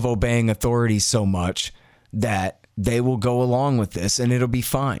they love obeying authority so much that they will go along with this and it'll be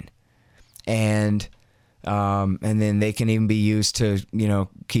fine. And then they can even be used to,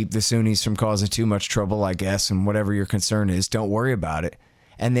 keep the Sunnis from causing too much trouble, I guess, and whatever your concern is, don't worry about it.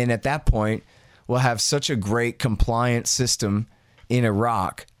 And then at that point, we'll have such a great compliant system in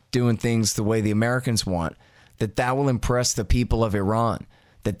Iraq doing things the way the Americans want, that will impress the people of Iran,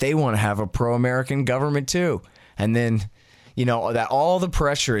 that they want to have a pro-American government too. And then, that all the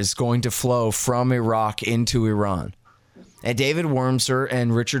pressure is going to flow from Iraq into Iran. And David Wormser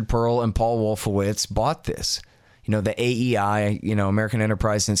and Richard Pearl and Paul Wolfowitz bought this. The AEI, American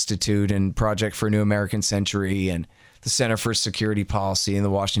Enterprise Institute and Project for a New American Century and the Center for Security Policy and the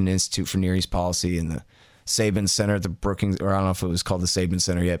Washington Institute for Near East Policy and the Sabin Center, the Brookings, or I don't know if it was called the Sabin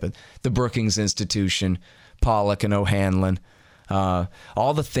Center yet, but the Brookings Institution, Pollock and O'Hanlon,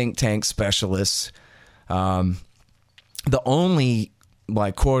 all the think tank specialists. The only,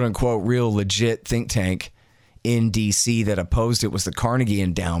 quote unquote, real legit think tank in D.C. that opposed it was the Carnegie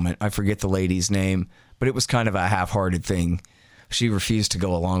Endowment. I forget the lady's name, but it was kind of a half-hearted thing. She refused to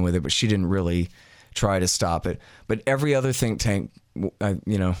go along with it, but she didn't really try to stop it. But every other think tank,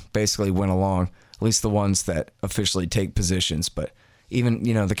 basically went along, at least the ones that officially take positions. But even,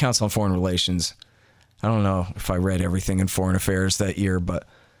 the Council on Foreign Relations, I don't know if I read everything in Foreign Affairs that year, but,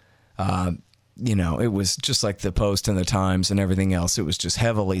 it was just like the Post and the Times and everything else. It was just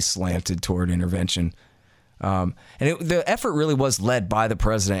heavily slanted toward intervention. The effort really was led by the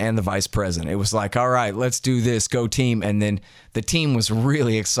president and the vice president. It was like, all right, let's do this, go team. And then the team was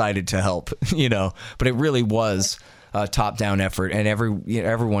really excited to help, but it really was a top-down effort, and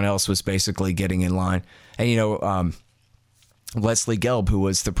everyone else was basically getting in line. And, Leslie Gelb, who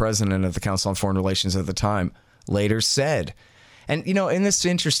was the president of the Council on Foreign Relations at the time, later said, and, and this is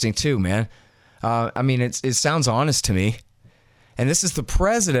interesting too, man. It sounds honest to me. And this is the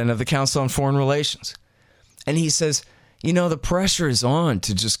president of the Council on Foreign Relations. And he says, the pressure is on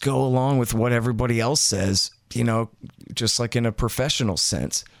to just go along with what everybody else says, just like in a professional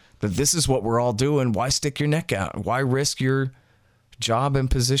sense, that this is what we're all doing. Why stick your neck out? Why risk your job and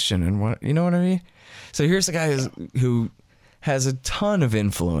position? And what, you know what I mean? So here's a guy who has a ton of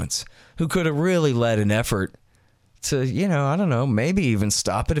influence, who could have really led an effort to, I don't know, maybe even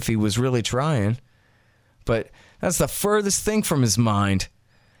stop it if he was really trying. But that's the furthest thing from his mind.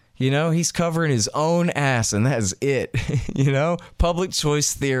 He's covering his own ass, and that's it. Public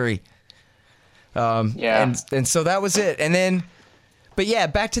choice theory. Yeah. And so that was it. And then, but yeah,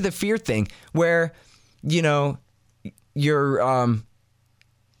 back to the fear thing, where, your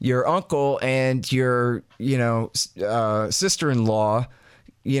uncle and your, sister-in-law,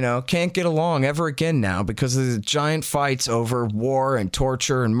 can't get along ever again now because of the giant fights over war and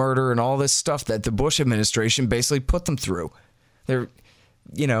torture and murder and all this stuff that the Bush administration basically put them through. It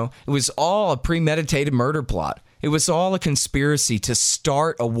was all a premeditated murder plot. It was all a conspiracy to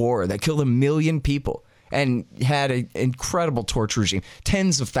start a war that killed 1 million people and had an incredible torture regime.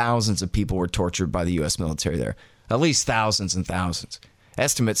 Tens of thousands of people were tortured by the U.S. military there. At least thousands and thousands.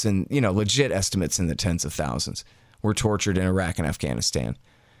 Estimates legit estimates in the tens of thousands were tortured in Iraq and Afghanistan.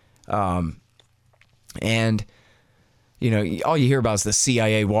 And all you hear about is the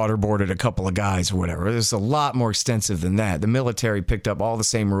CIA waterboarded a couple of guys or whatever. There's a lot more extensive than that. The military picked up all the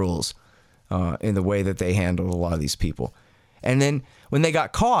same rules in the way that they handled a lot of these people. And then when they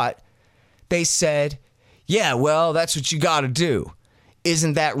got caught, they said, yeah, well, that's what you got to do.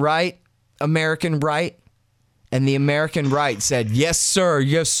 Isn't that right? American right? And the American right said, yes, sir,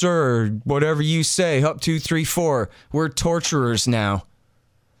 whatever you say, up 2, 3, 4. We're torturers now.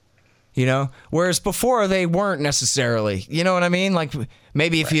 Whereas before they weren't necessarily, you know what I mean? Like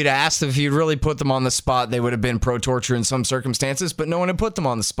maybe if you'd asked, if you'd really put them on the spot, they would have been pro-torture in some circumstances, but no one had put them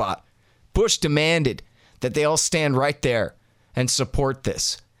on the spot. Bush demanded that they all stand right there and support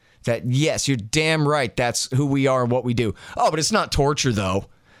this. That, yes, you're damn right, that's who we are and what we do. Oh, but it's not torture, though.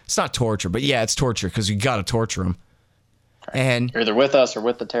 It's not torture, but yeah, it's torture because you got to torture them. And you're either with us or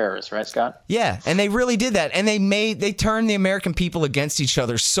with the terrorists, right, Scott? Yeah, and they really did that. And they turned the American people against each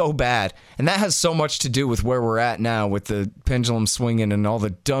other so bad. And that has so much to do with where we're at now with the pendulum swinging in all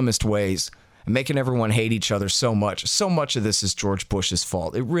the dumbest ways and making everyone hate each other so much. So much of this is George Bush's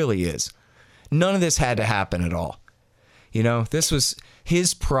fault. It really is. None of this had to happen at all. This was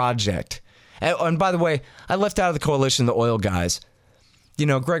his project. And by the way, I left out of the coalition the oil guys.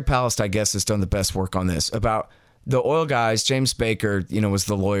 Greg Palast, I guess, has done the best work on this. About the oil guys, James Baker, was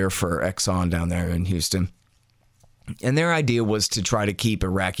the lawyer for Exxon down there in Houston. And their idea was to try to keep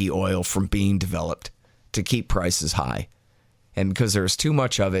Iraqi oil from being developed, to keep prices high. And because there was too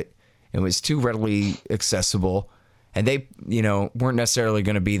much of it, it was too readily accessible, and they, weren't necessarily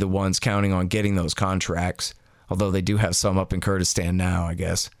going to be the ones counting on getting those contracts, although they do have some up in Kurdistan now, I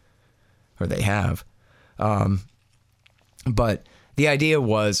guess, or they have. But the idea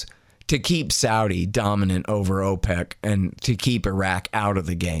was to keep Saudi dominant over OPEC and to keep Iraq out of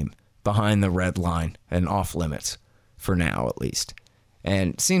the game, behind the red line and off limits, for now at least.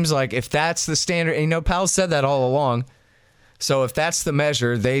 And it seems like if that's the standard, and Powell said that all along, so if that's the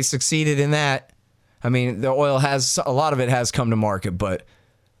measure, they succeeded in that. I mean, the oil a lot of it has come to market, but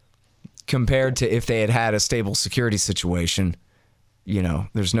compared to if they had a stable security situation,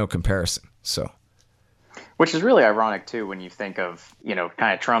 there's no comparison. So, which is really ironic too when you think of,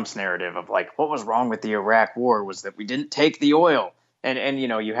 kind of Trump's narrative of like, what was wrong with the Iraq war was that we didn't take the oil. And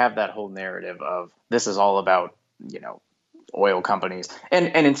you have that whole narrative of this is all about, oil companies. And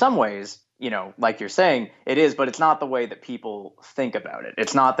in some ways, like you're saying, it is, but it's not the way that people think about it.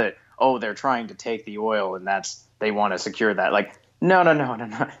 It's not that, oh, they're trying to take the oil and they want to secure that. Like, no.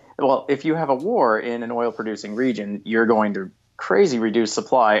 Well, if you have a war in an oil producing region, you're going to crazy reduce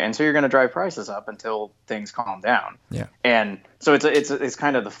supply. And so you're going to drive prices up until things calm down. Yeah. And so it's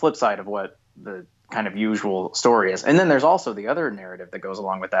kind of the flip side of what the kind of usual story is. And then there's also the other narrative that goes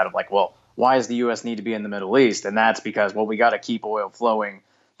along with that of like, well, why does the U.S. need to be in the Middle East? And that's because, well, we got to keep oil flowing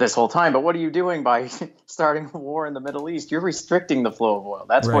this whole time. But what are you doing by starting a war in the Middle East? You're restricting the flow of oil.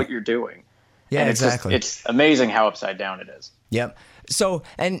 That's right. What you're doing. Yeah, and exactly. It's amazing how upside down it is. Yep. So,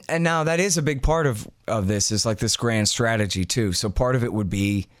 and now that is a big part of this is like this grand strategy too. So part of it would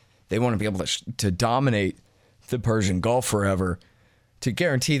be they want to be able to dominate the Persian Gulf forever, to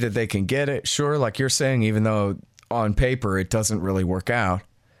guarantee that they can get it. Sure, like you're saying, even though on paper it doesn't really work out.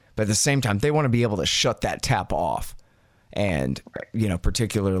 But at the same time, they want to be able to shut that tap off. And,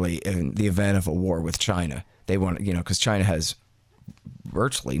 particularly in the event of a war with China, they want, because China has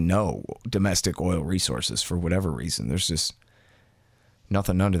virtually no domestic oil resources for whatever reason. There's just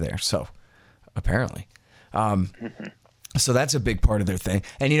nothing under there. So apparently. So that's a big part of their thing.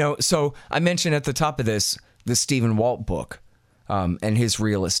 And, so I mentioned at the top of this, the Stephen Walt book and his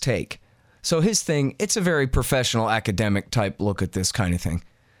realist take. So his thing, it's a very professional academic type look at this kind of thing.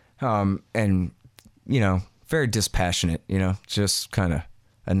 And, very dispassionate, just kind of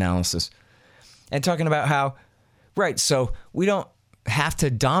analysis. And talking about how, right, so we don't have to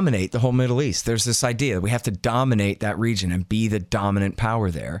dominate the whole Middle East. There's this idea that we have to dominate that region and be the dominant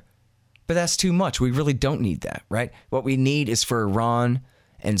power there. But that's too much. We really don't need that, right? What we need is for Iran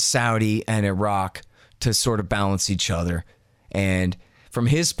and Saudi and Iraq to sort of balance each other. And from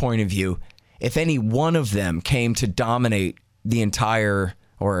his point of view, if any one of them came to dominate the entire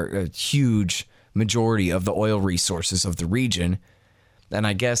or a huge majority of the oil resources of the region, and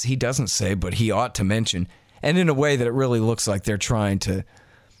I guess he doesn't say, but he ought to mention, and in a way that it really looks like they're trying to,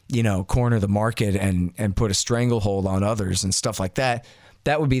 corner the market and put a stranglehold on others and stuff like that,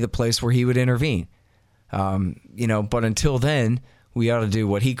 that would be the place where he would intervene. But until then, we ought to do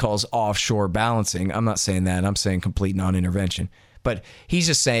what he calls offshore balancing. I'm not saying that. I'm saying complete non-intervention. But he's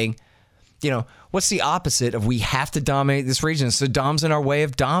just saying, what's the opposite of we have to dominate this region? Saddam's in our way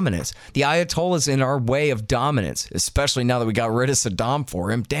of dominance. The Ayatollah's in our way of dominance, especially now that we got rid of Saddam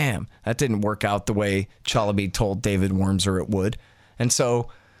for him. Damn, that didn't work out the way Chalabi told David Wormser it would. And so,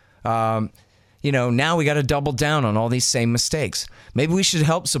 now we got to double down on all these same mistakes. Maybe we should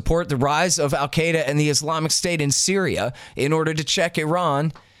help support the rise of Al-Qaeda and the Islamic State in Syria in order to check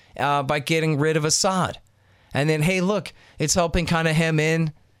Iran by getting rid of Assad. And then, hey, look, it's helping kind of hem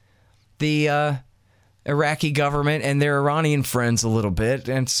in the Iraqi government and their Iranian friends a little bit.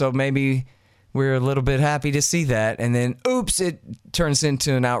 And so maybe we're a little bit happy to see that. And then, oops, it turns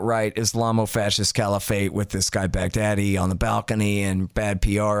into an outright Islamo-fascist caliphate with this guy Baghdadi on the balcony and bad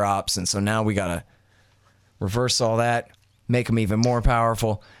PR ops. And so now we got to reverse all that, make them even more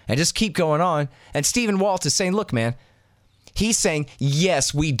powerful, and just keep going on. And Stephen Walt is saying, look, man, he's saying,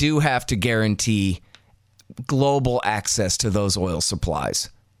 yes, we do have to guarantee global access to those oil supplies.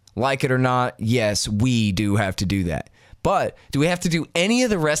 Like it or not, yes, we do have to do that. But do we have to do any of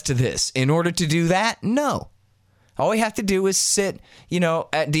the rest of this in order to do that? No. All we have to do is sit,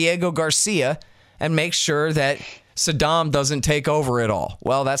 at Diego Garcia and make sure that Saddam doesn't take over it all.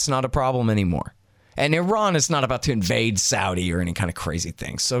 Well, that's not a problem anymore. And Iran is not about to invade Saudi or any kind of crazy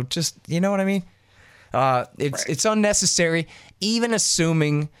thing. So just, you know what I mean? It's unnecessary, even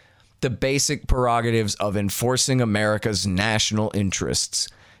assuming the basic prerogatives of enforcing America's national interests.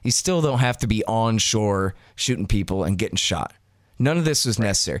 You still don't have to be onshore shooting people and getting shot. None of this was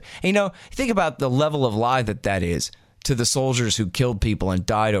necessary. And, you know, think about the level of lie that is to the soldiers who killed people and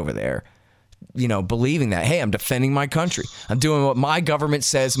died over there. You know, believing that, hey, I'm defending my country. I'm doing what my government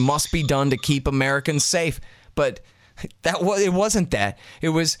says must be done to keep Americans safe. But it wasn't that. It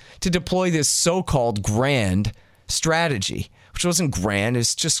was to deploy this so-called grand strategy, which wasn't grand.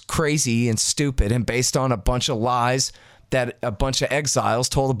 It's just crazy and stupid and based on a bunch of lies that a bunch of exiles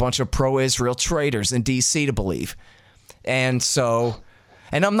told a bunch of pro-Israel traitors in D.C. to believe. And so,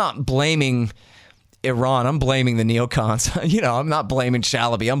 and I'm not blaming Iran. I'm blaming the neocons. You know, I'm not blaming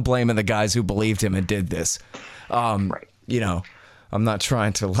Shalaby. I'm blaming the guys who believed him and did this. Right. You know, I'm not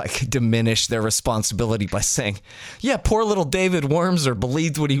trying to like diminish their responsibility by saying, yeah, poor little David Wormser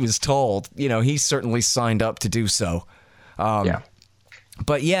believed what he was told. You know, he certainly signed up to do so. Yeah.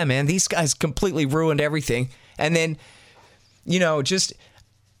 But yeah, man, these guys completely ruined everything. And then, you know, just,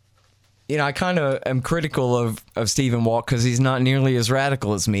 you know, I kind of am critical of Stephen Walt because he's not nearly as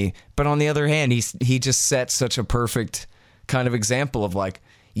radical as me. But on the other hand, he just set such a perfect kind of example of like,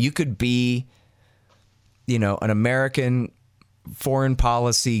 you could be, you know, an American foreign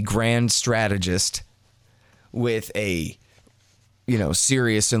policy grand strategist with a, you know,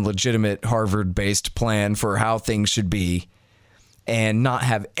 serious and legitimate Harvard-based plan for how things should be and not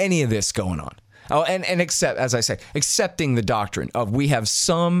have any of this going on. Oh, and accept, as I say, accepting the doctrine of we have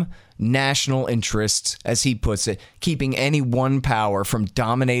some national interests, as he puts it, keeping any one power from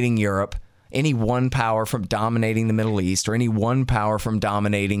dominating Europe, any one power from dominating the Middle East, or any one power from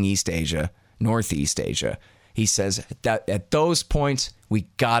dominating East Asia, Northeast Asia. He says that at those points, we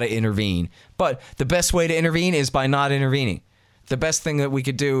got to intervene. But the best way to intervene is by not intervening. The best thing that we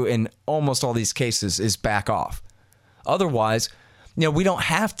could do in almost all these cases is back off. Otherwise, you know, we don't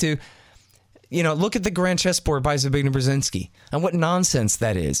have to, you know, look at the Grand Chessboard by Zbigniew Brzezinski and what nonsense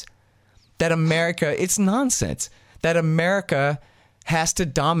that is. That America, it's nonsense. That America has to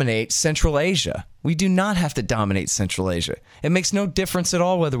dominate Central Asia. We do not have to dominate Central Asia. It makes no difference at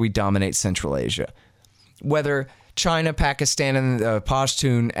all whether we dominate Central Asia. Whether China, Pakistan, and the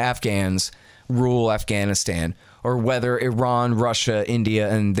Pashtun Afghans rule Afghanistan, or whether Iran, Russia, India,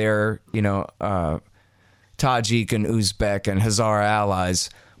 and their, you know, Tajik and Uzbek and Hazara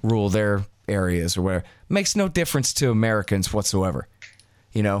allies rule their areas or whatever, makes no difference to Americans whatsoever.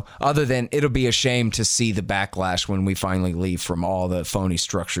 You know, other than it'll be a shame to see the backlash when we finally leave from all the phony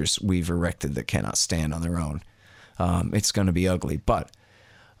structures we've erected that cannot stand on their own. It's going to be ugly, but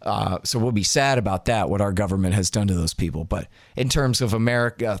so we'll be sad about that, what our government has done to those people. But in terms of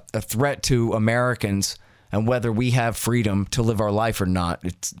America, a threat to Americans and whether we have freedom to live our life or not,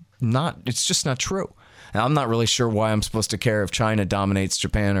 it's just not true. And I'm not really sure why I'm supposed to care if China dominates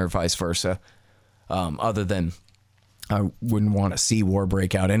Japan or vice versa, other than I wouldn't want to see war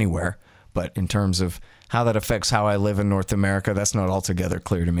break out anywhere. But in terms of how that affects how I live in North America, that's not altogether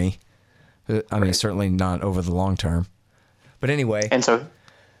clear to me. I mean, certainly not over the long term. But anyway. And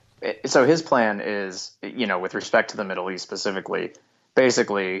so his plan is, you know, with respect to the Middle East specifically,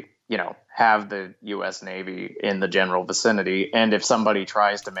 basically, you know, have the U.S. Navy in the general vicinity. And if somebody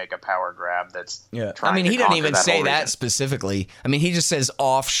tries to make a power grab that's I mean, he doesn't even say that specifically. I mean, he just says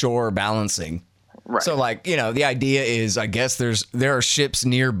offshore balancing. Right. So, like, you know, the idea is, I guess there are ships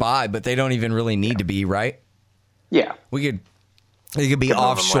nearby, but they don't even really need to be, right? Yeah. They could be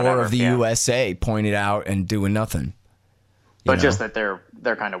offshore of the USA, pointed out and doing nothing. But just that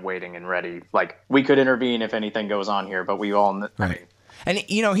they're kind of waiting and ready. Like, we could intervene if anything goes on here, but we all... Right. I mean, and,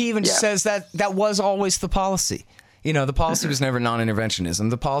 you know, he even says that was always the policy. You know, the policy was never non-interventionism.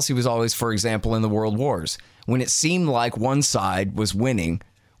 The policy was always, for example, in the world wars. When it seemed like one side was winning,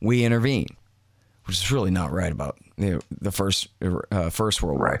 we intervene. Which is really not right about the first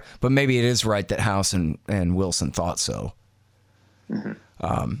World War. But maybe it is right that House and Wilson thought so.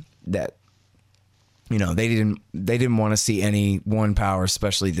 Mm-hmm. That, you know, they didn't want to see any one power,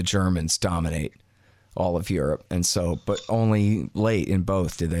 especially the Germans, dominate all of Europe. And so, but only late in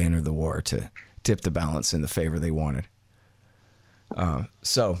both did they enter the war to tip the balance in the favor they wanted.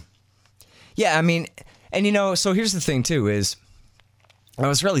 So, yeah, I mean, and, you know, so here's the thing, too, is I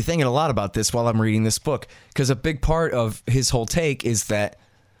was really thinking a lot about this while I'm reading this book, because a big part of his whole take is that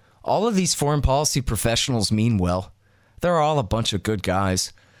all of these foreign policy professionals mean well. They're all a bunch of good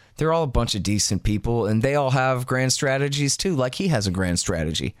guys. They're all a bunch of decent people, and they all have grand strategies, too, like he has a grand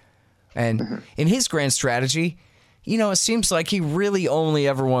strategy. And in his grand strategy, you know, it seems like he really only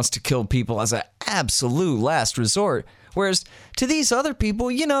ever wants to kill people as an absolute last resort. Whereas to these other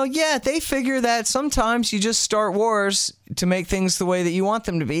people, you know, yeah, they figure that sometimes you just start wars to make things the way that you want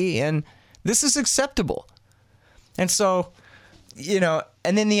them to be, and this is acceptable. And so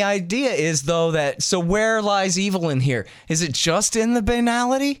and then the idea is, though, that so where lies evil in here? Is it just in the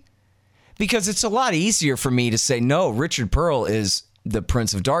banality? Because it's a lot easier for me to say, no, Richard Pearl is the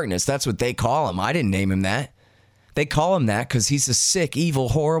Prince of Darkness. That's what they call him. I didn't name him that. They call him that because he's a sick, evil,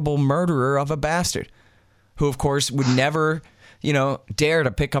 horrible murderer of a bastard who, of course, would never, dare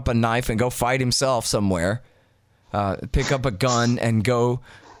to pick up a knife and go fight himself somewhere, pick up a gun and go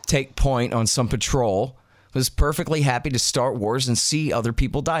take point on some patrol. Was perfectly happy to start wars and see other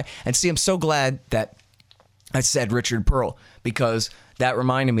people die. And see, I'm so glad that I said Richard Pearl, because that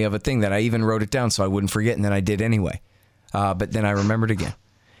reminded me of a thing that I even wrote it down so I wouldn't forget, and then I did anyway. But then I remembered again.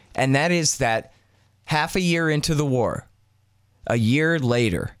 And that is that half a year into the war, a year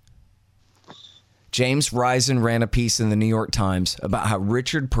later, James Risen ran a piece in the New York Times about how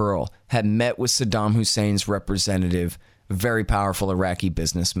Richard Pearl had met with Saddam Hussein's representative, a very powerful Iraqi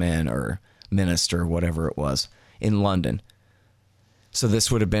businessman or minister, whatever it was, in London. So this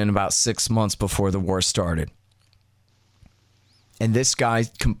would have been about 6 months before the war started. And this guy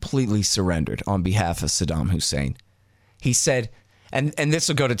completely surrendered on behalf of Saddam Hussein. He said, and this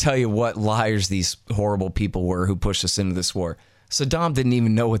will go to tell you what liars these horrible people were who pushed us into this war. Saddam didn't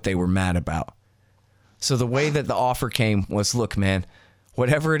even know what they were mad about. So the way that the offer came was, look, man,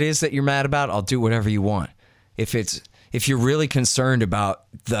 whatever it is that you're mad about, I'll do whatever you want. If you're really concerned about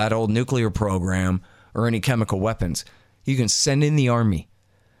that old nuclear program or any chemical weapons, you can send in the army.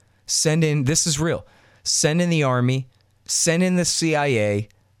 This is real. Send in the army, send in the CIA,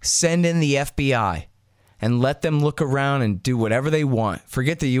 send in the FBI, and let them look around and do whatever they want.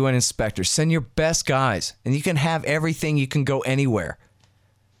 Forget the UN inspectors. Send your best guys, and you can have everything. You can go anywhere.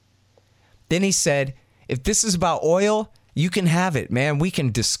 Then he said, if this is about oil, you can have it, man. We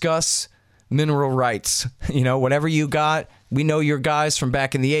can discuss mineral rights. Whatever you got. We know your guys from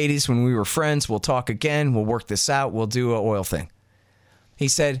back in the 80s when we were friends. We'll talk again. We'll work this out. We'll do an oil thing. He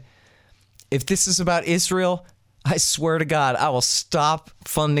said, if this is about Israel, I swear to God, I will stop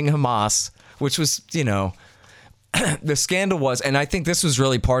funding Hamas, which was, the scandal was, and I think this was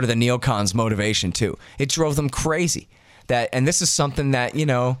really part of the neocons' motivation too. It drove them crazy. And this is something that,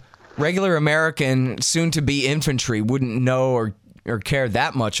 regular American, soon-to-be infantry wouldn't know or care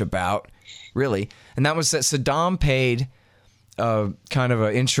that much about, really. And that was that Saddam paid kind of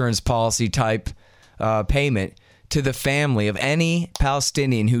an insurance policy type payment to the family of any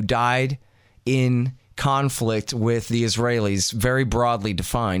Palestinian who died in conflict with the Israelis, very broadly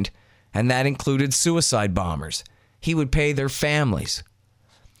defined, and that included suicide bombers. He would pay their families.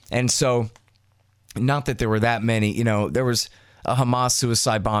 And so, not that there were that many, there was a Hamas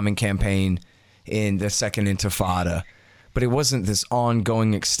suicide bombing campaign in the Second Intifada, but it wasn't this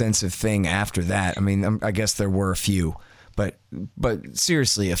ongoing extensive thing after that. I mean, I guess there were a few, but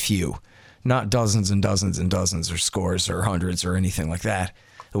seriously a few, not dozens and dozens and dozens or scores or hundreds or anything like that.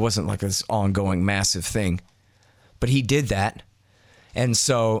 It wasn't like this ongoing massive thing, but he did that. And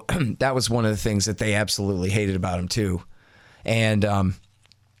so that was one of the things that they absolutely hated about him too. And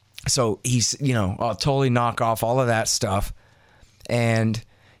so he's, I'll totally knock off all of that stuff. And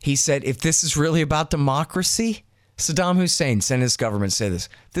he said, if this is really about democracy, Saddam Hussein sent his government say this.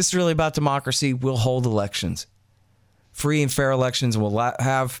 If this is really about democracy, we'll hold elections. Free and fair elections. We'll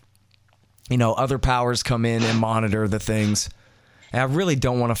have, other powers come in and monitor the things. And I really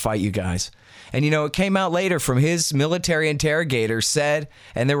don't want to fight you guys. And, it came out later from his military interrogator said,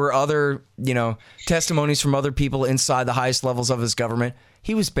 and there were other, testimonies from other people inside the highest levels of his government.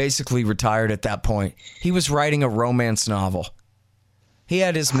 He was basically retired at that point. He was writing a romance novel. He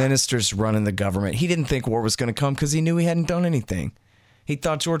had his ministers running the government. He didn't think war was going to come because he knew he hadn't done anything. He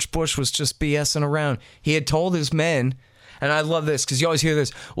thought George Bush was just BSing around. He had told his men, and I love this because you always hear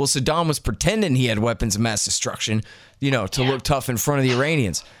this, well, Saddam was pretending he had weapons of mass destruction, to look tough in front of the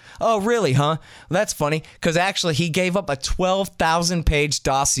Iranians. Oh, really, huh? Well, that's funny because actually he gave up a 12,000-page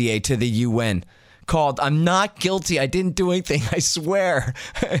dossier to the UN called, I'm not guilty, I didn't do anything, I swear.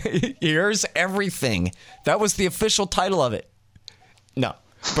 Here's everything. That was the official title of it. No,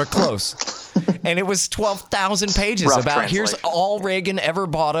 but close. And it was 12,000 pages Rough about translation. Here's all Reagan ever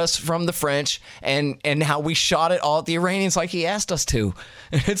bought us from the French and how we shot it all at the Iranians like he asked us to.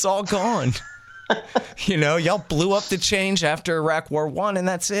 It's all gone. Y'all blew up the change after Iraq War I, and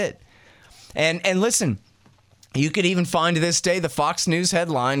that's it. And listen, you could even find to this day the Fox News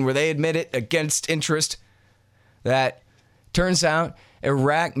headline where they admit it against interest that turns out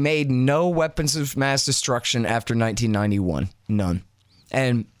Iraq made no weapons of mass destruction after 1991. None.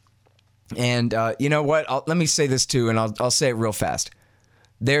 And you know what? Let me say this too, and I'll say it real fast.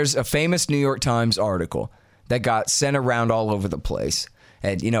 There's a famous New York Times article that got sent around all over the place.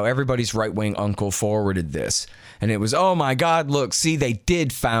 And, everybody's right-wing uncle forwarded this. And it was, oh, my God, look, see, they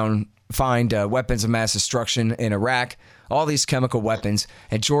did find weapons of mass destruction in Iraq, all these chemical weapons.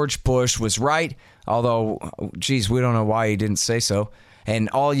 And George Bush was right, although, geez, we don't know why he didn't say so. And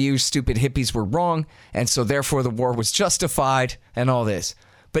all you stupid hippies were wrong, and so therefore the war was justified and all this.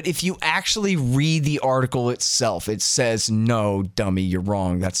 But if you actually read the article itself, it says, no, dummy, you're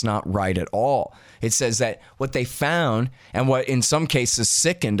wrong. That's not right at all. It says that what they found, and what in some cases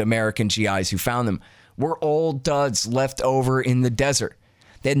sickened American GIs who found them, were old duds left over in the desert.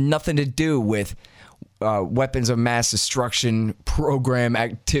 They had nothing to do with weapons of mass destruction program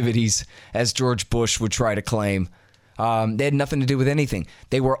activities, as George Bush would try to claim. They had nothing to do with anything.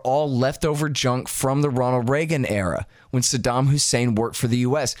 They were all leftover junk from the Ronald Reagan era, when Saddam Hussein worked for the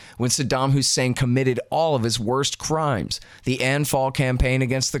U.S., when Saddam Hussein committed all of his worst crimes, the Anfal campaign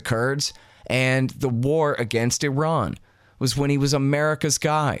against the Kurds and the war against Iran, was when he was America's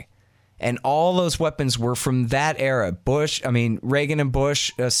guy. And all those weapons were from that era. Reagan and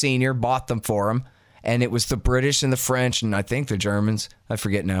Bush Sr. bought them for him, and it was the British and the French and I think the Germans, I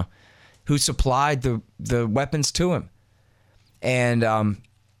forget now, who supplied the weapons to him. And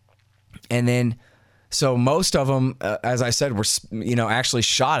then, so most of them, as I said, were, actually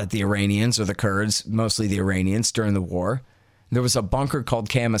shot at the Iranians or the Kurds, mostly the Iranians during the war. There was a bunker called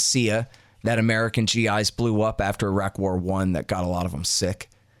Camisea that American GIs blew up after Iraq War I that got a lot of them sick.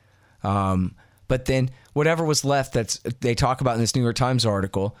 But then whatever was left they talk about in this New York Times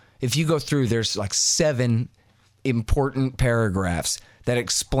article, if you go through, there's like 7 important paragraphs that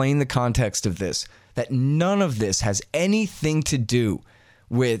explain the context of this, that none of this has anything to do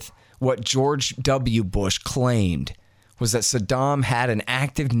with what George W. Bush claimed was that Saddam had an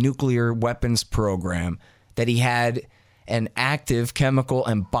active nuclear weapons program, that he had an active chemical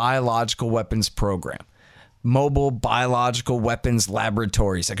and biological weapons program, mobile biological weapons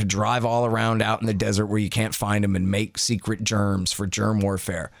laboratories that could drive all around out in the desert where you can't find them and make secret germs for germ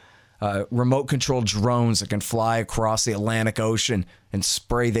warfare. Remote-controlled drones that can fly across the Atlantic Ocean and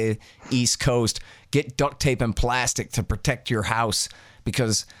spray the East Coast. Get duct tape and plastic to protect your house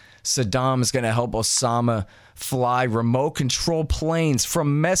because Saddam is going to help Osama fly remote-controlled planes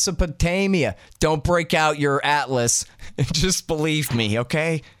from Mesopotamia. Don't break out your atlas. Just believe me,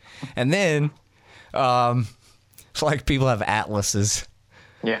 okay? And then, like people have atlases.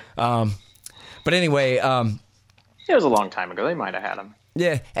 Yeah. But anyway. It was a long time ago. They might have had them.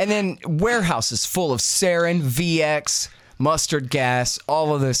 Yeah, and then warehouses full of sarin, VX, mustard gas,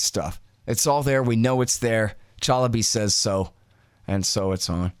 all of this stuff. It's all there. We know it's there. Chalabi says so, and so it's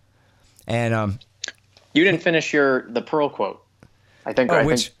on. And you didn't finish the Pearl quote. I think. Yeah.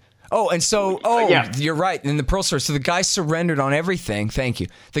 You're right. In the Pearl story, so the guy surrendered on everything. Thank you.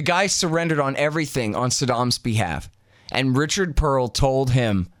 The guy surrendered on everything on Saddam's behalf, and Richard Pearl told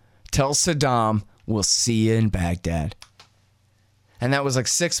him, "Tell Saddam we'll see you in Baghdad." And that was like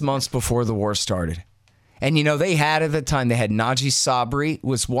 6 months before the war started. And, they had at the time, they had Naji Sabri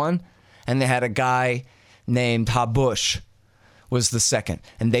was one, and they had a guy named Habush was the second.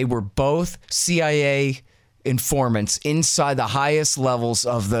 And they were both CIA informants inside the highest levels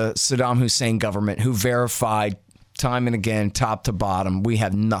of the Saddam Hussein government who verified time and again, top to bottom, we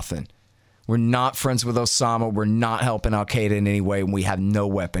have nothing. We're not friends with Osama. We're not helping Al-Qaeda in any way. And we have no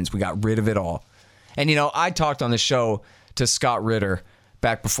weapons. We got rid of it all. And, I talked on the show to Scott Ritter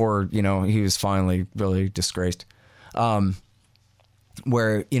back before, he was finally really disgraced. Where,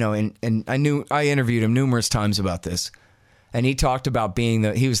 and I interviewed him numerous times about this. And he talked about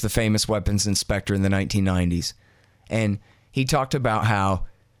he was the famous weapons inspector in the 1990s. And he talked about how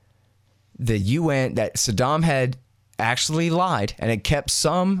the UN, that Saddam had actually lied and had kept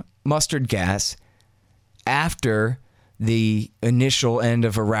some mustard gas after the initial end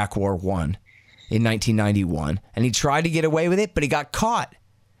of Iraq War I. In 1991, and he tried to get away with it, but he got caught.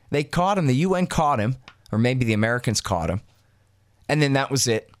 They caught him. The UN caught him, or maybe the Americans caught him, and then that was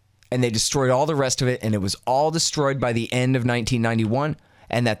it. And they destroyed all the rest of it, and it was all destroyed by the end of 1991,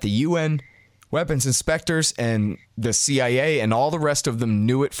 and that the UN weapons inspectors and the CIA and all the rest of them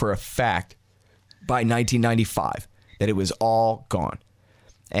knew it for a fact by 1995, that it was all gone.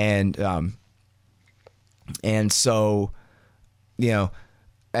 And so,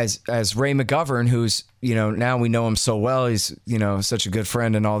 as Ray McGovern, who's, now we know him so well, he's, such a good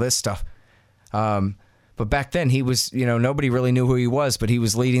friend and all this stuff. But back then he was, nobody really knew who he was, but he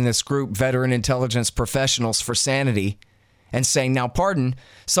was leading this group, Veteran Intelligence Professionals for Sanity, and saying, now, pardon,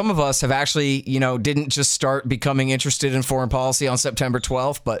 some of us have actually, didn't just start becoming interested in foreign policy on September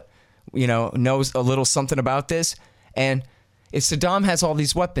 12th, but, knows a little something about this. And if Saddam has all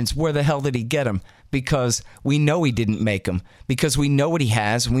these weapons, where the hell did he get them? Because we know he didn't make them. Because we know what he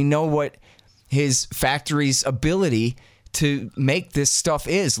has. We know what his factory's ability to make this stuff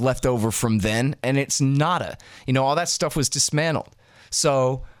is left over from then, and it's nada. All that stuff was dismantled.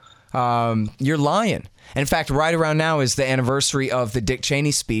 So you're lying. And in fact, right around now is the anniversary of the Dick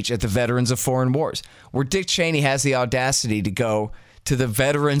Cheney speech at the Veterans of Foreign Wars, where Dick Cheney has the audacity to go to the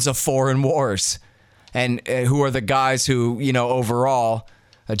Veterans of Foreign Wars, and who are the guys who, overall,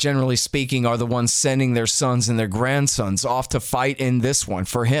 generally speaking, are the ones sending their sons and their grandsons off to fight in this one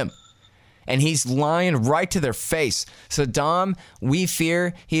for him. And he's lying right to their face. Saddam, we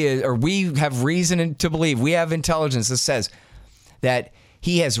fear we have reason to believe, we have intelligence that says that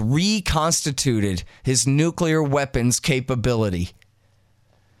he has reconstituted his nuclear weapons capability.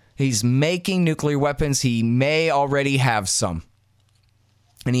 He's making nuclear weapons. He may already have some.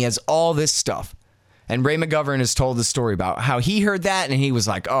 And he has all this stuff. And Ray McGovern has told the story about how he heard that and he was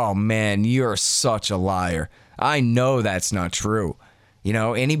like, oh man, you're such a liar. I know that's not true.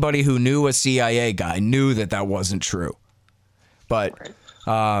 Anybody who knew a CIA guy knew that wasn't true. But,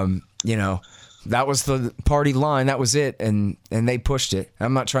 that was the party line. That was it. And they pushed it.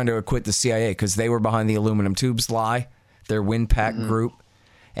 I'm not trying to acquit the CIA because they were behind the aluminum tubes lie, their WinPack group.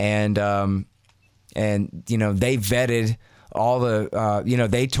 And they vetted all the,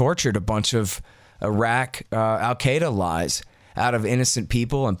 they tortured a bunch of Iraq Al-Qaeda lies out of innocent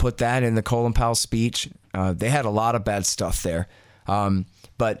people and put that in the Colin Powell speech. They had a lot of bad stuff there.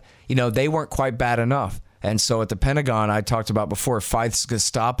 But, they weren't quite bad enough. And so at the Pentagon, I talked about before, Feith's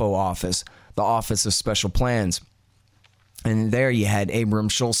Gestapo office, the Office of Special Plans. And there you had Abram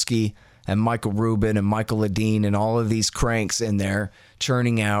Shulsky and Michael Rubin and Michael Ledeen and all of these cranks in there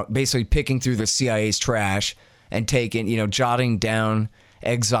churning out, basically picking through the CIA's trash and taking, jotting down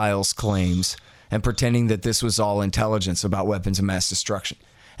exiles' claims and pretending that this was all intelligence about weapons of mass destruction.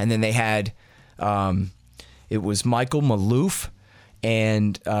 And then they had, it was Michael Maloof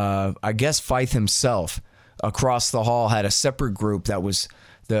and I guess Feith himself across the hall had a separate group that was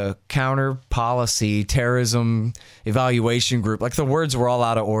the Counter Policy Terrorism Evaluation Group. Like the words were all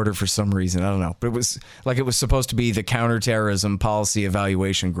out of order for some reason. I don't know. But it was like it was supposed to be the Counterterrorism Policy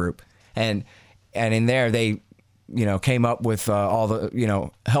Evaluation Group. And in there they, came up with all the,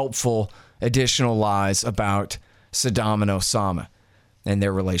 helpful additional lies about Saddam and Osama and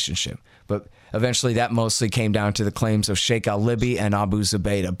their relationship. But eventually that mostly came down to the claims of Sheikh al-Libi and Abu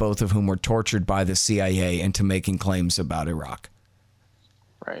Zubaydah, both of whom were tortured by the CIA into making claims about Iraq.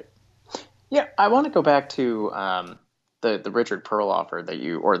 Right. Yeah, I want to go back to the Richard Pearl offer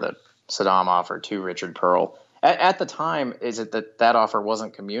or the Saddam offer to Richard Pearl. At the time, is it that offer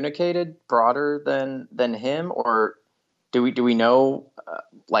wasn't communicated broader than him, or do we know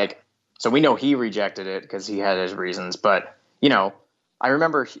so we know he rejected it because he had his reasons, but I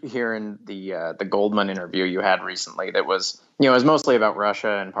remember hearing the Goldman interview you had recently that was, it was mostly about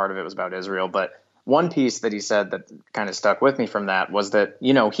Russia and part of it was about Israel. But one piece that he said that kind of stuck with me from that was that,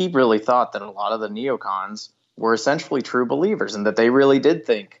 he really thought that a lot of the neocons were essentially true believers and that they really did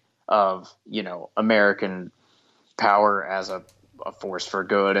think of, American power as a force for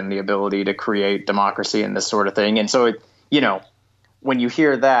good and the ability to create democracy and this sort of thing. And so, when you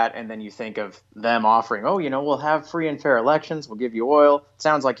hear that and then you think of them offering, we'll have free and fair elections, we'll give you oil. It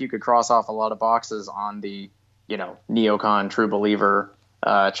sounds like you could cross off a lot of boxes on the, neocon true believer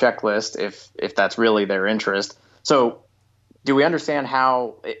checklist if that's really their interest. So do we understand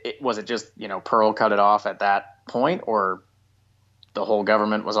how was it just, Pearl cut it off at that point, or the whole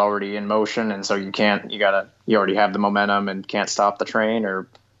government was already in motion and so you already have the momentum and can't stop the train? Or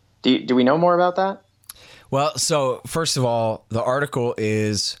do we know more about that? Well, so first of all, the article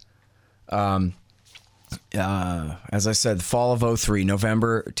is, as I said, the fall of 2003,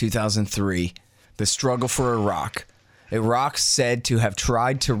 November 2003, the struggle for Iraq. Iraq said to have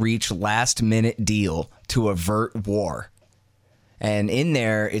tried to reach last-minute deal to avert war. And in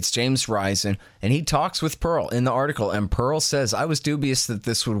there, it's James Risen, and he talks with Pearl in the article. And Pearl says, I was dubious that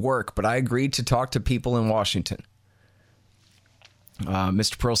this would work, but I agreed to talk to people in Washington.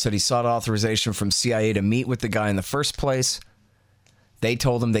 Mr. Pearl said he sought authorization from CIA to meet with the guy in the first place. They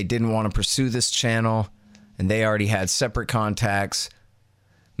told him they didn't want to pursue this channel, and they already had separate contacts.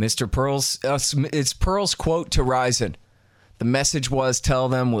 It's Pearl's quote to Risen. The message was, tell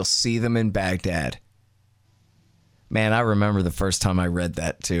them we'll see them in Baghdad. Man, I remember the first time I read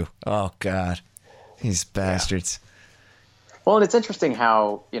that, too. Oh, God. These bastards. Yeah. Well, and it's interesting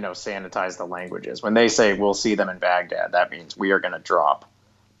how, sanitized the language is. When they say we'll see them in Baghdad, that means we are going to drop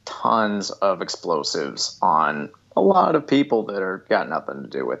tons of explosives on a lot of people that are got nothing to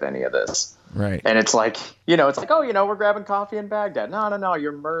do with any of this. Right. And it's like, oh, we're grabbing coffee in Baghdad. No,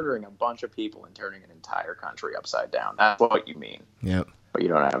 you're murdering a bunch of people and turning an entire country upside down. That's what you mean. Yep. But you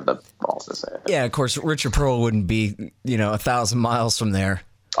don't have the balls to say it. Yeah, of course, Richard Pearl wouldn't be, 1,000 miles from there.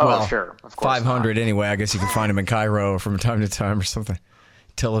 Oh, well, sure. Of course 500 not. anyway. I guess you can find him in Cairo from time to time or something.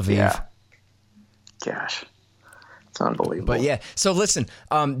 Tel Aviv. Yeah. Gosh. It's unbelievable. But yeah, so listen,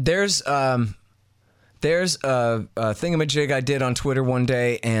 there's a thingamajig I did on Twitter one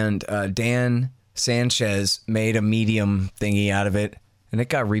day, and Dan Sanchez made a Medium thingy out of it, and it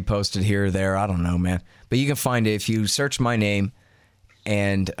got reposted here or there. I don't know, man. But you can find it if you search my name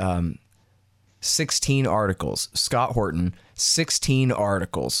and 16 articles. Scott Horton, 16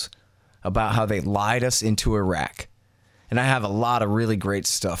 articles about how they lied us into Iraq. And I have a lot of really great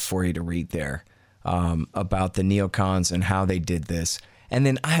stuff for you to read there about the neocons and how they did this. And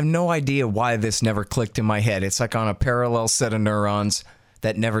then I have no idea why this never clicked in my head. It's like on a parallel set of neurons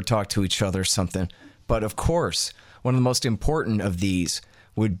that never talk to each other or something. But of course, one of the most important of these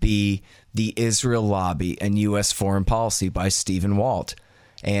would be The Israel Lobby and U.S. Foreign Policy by Stephen Walt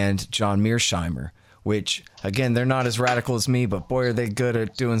and John Mearsheimer, which, again, they're not as radical as me, but boy, are they good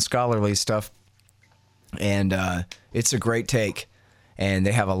at doing scholarly stuff. And it's a great take. And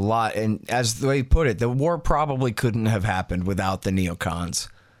they have a lot. And as they put it, the war probably couldn't have happened without the neocons.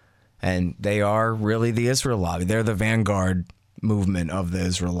 And they are really the Israel Lobby. They're the vanguard movement of the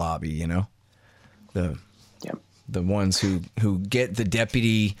Israel Lobby, The ones who get the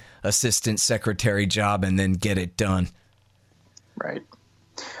deputy assistant secretary job and then get it done. Right.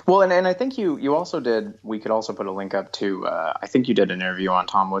 Well, and I think you also did, we could also put a link up to, I think you did an interview on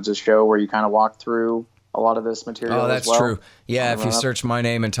Tom Woods' show where you kind of walked through a lot of this material. Oh, that's as well. true. Yeah, if you search my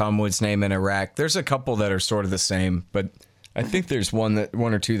name and Tom Woods' name in Iraq, there's a couple that are sort of the same, but I think there's one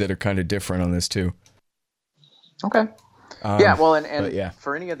or two that are kind of different on this too. Okay. Yeah, well, and yeah.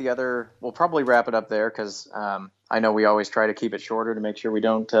 For any of the other, we'll probably wrap it up there because I know we always try to keep it shorter to make sure we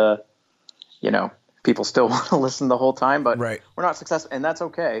don't, people still want to listen the whole time, but right. We're not successful, and that's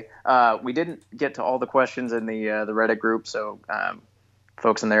okay. We didn't get to all the questions in the Reddit group, so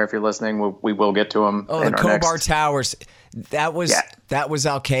folks in there, if you're listening, we will get to them. Oh, the Khobar Towers. That was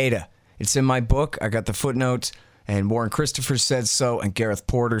Al Qaeda. It's in my book. I got the footnotes, and Warren Christopher said so, and Gareth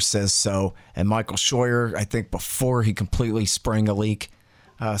Porter says so, and Michael Scheuer, I think before he completely sprang a leak,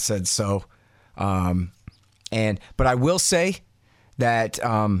 said so. But I will say that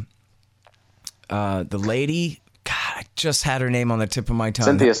the lady, God, I just had her name on the tip of my tongue.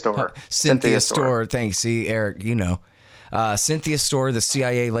 Cynthia Storr. Cynthia Storr. Thanks. See, Eric, Cynthia Storr, the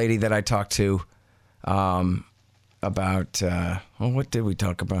CIA lady that I talked to about, what did we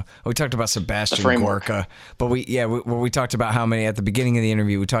talk about? We talked about Sebastian Gorka. But we talked about how many, at the beginning of the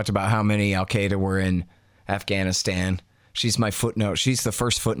interview, we talked about how many Al Qaeda were in Afghanistan. She's my footnote. She's the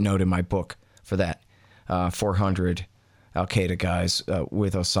first footnote in my book for that. 400 Al Qaeda guys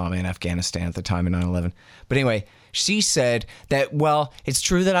with Osama in Afghanistan at the time of 9/11. But anyway, she said that, well, it's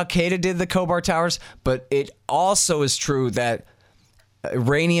true that Al Qaeda did the Khobar Towers, but it also is true that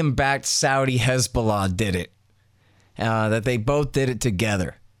Iranian-backed Saudi Hezbollah did it. That they both did it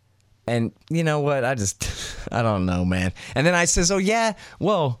together. And you know what? I don't know, man. And then I says, oh, yeah,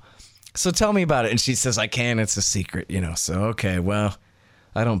 well, so tell me about it. And she says, I can't. It's a secret, So, okay, well,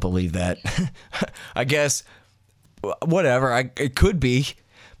 I don't believe that. I guess, whatever. It could be,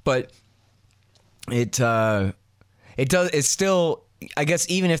 but it does. It's still, I guess,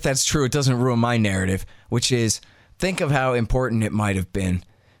 even if that's true, it doesn't ruin my narrative, which is, think of how important it might have been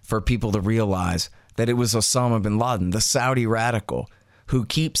for people to realize that it was Osama bin Laden, the Saudi radical, who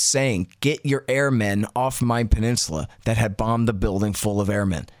keeps saying, get your airmen off my peninsula, that had bombed the building full of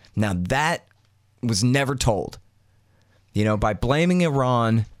airmen. Now, that was never told. By blaming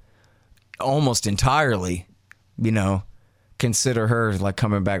Iran almost entirely, consider her like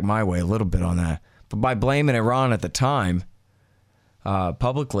coming back my way a little bit on that. But by blaming Iran at the time,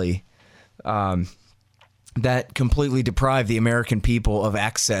 publicly, that completely deprived the American people of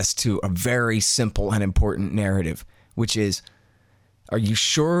access to a very simple and important narrative, which is, are you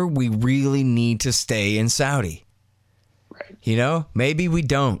sure we really need to stay in Saudi? Right. Maybe we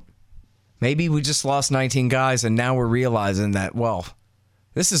don't. Maybe we just lost 19 guys and now we're realizing that, well,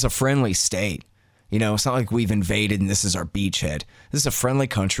 this is a friendly state. It's not like we've invaded and this is our beachhead. This is a friendly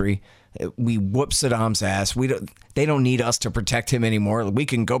country. We whoop Saddam's ass. They don't need us to protect him anymore. We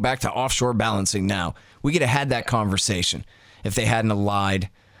can go back to offshore balancing now. We could have had that conversation if they hadn't lied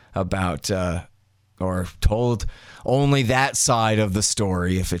about or told only that side of the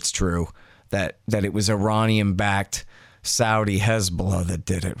story, if it's true, that it was Iranian-backed Saudi Hezbollah that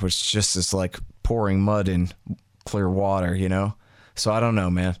did it, which just is like pouring mud in clear water, you know? So I don't know,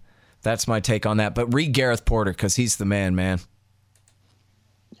 man. That's my take on that. But read Gareth Porter because he's the man. Yeah.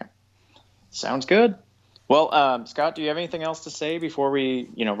 Sounds good. Well, Scott, do you have anything else to say before we,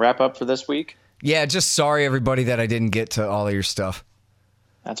 wrap up for this week? Yeah, just sorry, everybody, that I didn't get to all of your stuff.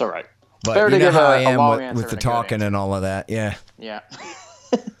 That's all right. But fair you to know give how I a am long answer with the and a good talking answer. and all of that. Yeah. Yeah.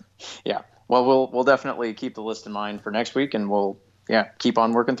 Yeah. Well, we'll definitely keep the list in mind for next week, and we'll keep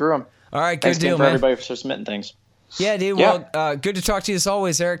on working through them. All right, good Thanks deal, again for man. everybody for submitting things. Yeah, dude. Yeah. Well, good to talk to you as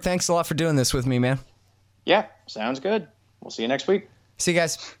always, Eric. Thanks a lot for doing this with me, man. Yeah, sounds good. We'll see you next week. See you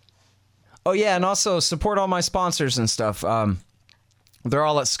guys. Oh, yeah, and also support all my sponsors and stuff. They're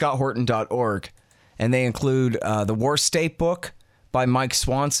all at scotthorton.org, and they include the War State book by Mike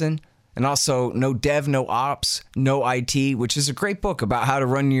Swanson, and also No Dev, No Ops, No IT, which is a great book about how to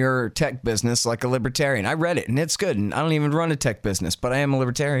run your tech business like a libertarian. I read it, and it's good, and I don't even run a tech business, but I am a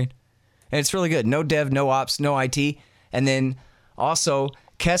libertarian. And it's really good. No Dev, No Ops, No IT. And then also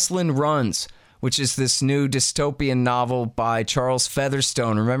Kesslin Runs, which is this new dystopian novel by Charles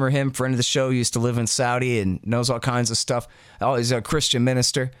Featherstone. Remember him? Friend of the show, used to live in Saudi and knows all kinds of stuff. Oh, he's a Christian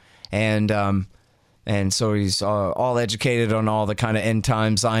minister. And so he's all educated on all the kind of end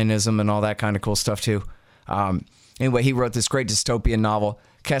time Zionism and all that kind of cool stuff too. Anyway, he wrote this great dystopian novel,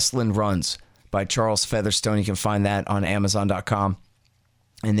 Kesslin Runs, by Charles Featherstone. You can find that on Amazon.com.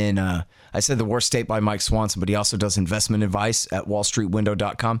 And then I said The War State by Mike Swanson, but he also does investment advice at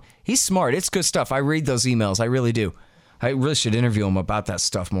wallstreetwindow.com. He's smart. It's good stuff. I read those emails. I really do. I really should interview him about that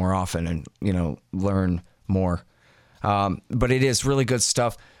stuff more often and, learn more. But it is really good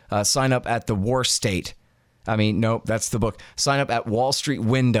stuff. Sign up at The War State. Nope, that's the book. Sign up at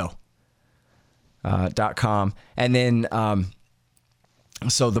wallstreetwindow.com. And then,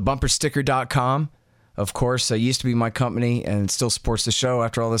 so thebumpersticker.com. Of course, used to be my company and still supports the show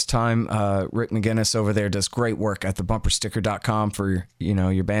after all this time. Rick McGinnis over there does great work at thebumpersticker.com for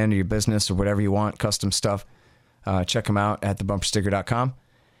your band or your business or whatever you want, custom stuff. Check them out at thebumpersticker.com.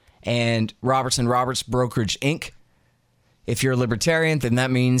 And Robertson Roberts Brokerage Inc. If you're a libertarian, then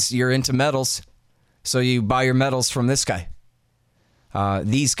that means you're into metals. So you buy your metals from this guy.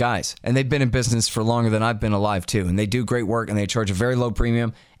 These guys. And they've been in business for longer than I've been alive, too. And they do great work, and they charge a very low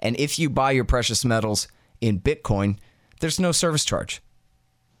premium. And if you buy your precious metals in Bitcoin, there's no service charge.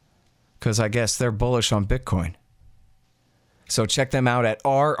 Because I guess they're bullish on Bitcoin. So check them out at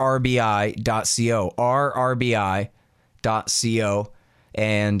rrbi.co. rrbi.co.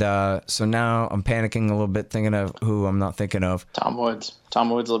 And so now I'm panicking a little bit, thinking of who I'm not thinking of. Tom Woods,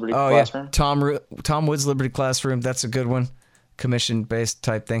 Liberty Classroom. Yeah. Tom Woods, Liberty Classroom. That's a good one. Commission-based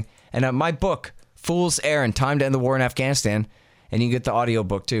type thing. And my book, Fool's Errand, Time to End the War in Afghanistan. And you can get the audio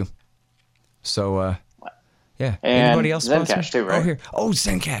book, too. So, yeah. And anybody else? Zencash, too, right? Oh, here. Oh,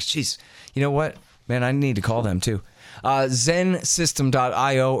 Zencash. Jeez. You know what? Man, I need to call them, too.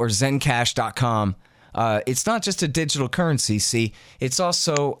 Zensystem.io or Zencash.com. It's not just a digital currency, see. It's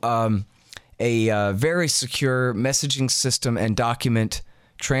also a very secure messaging system and document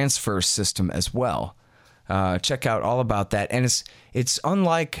transfer system as well. Check out all about that. And it's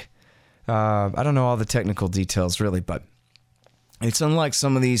unlike, I don't know all the technical details really, but it's unlike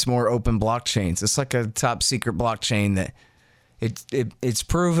some of these more open blockchains. It's like a top secret blockchain that it's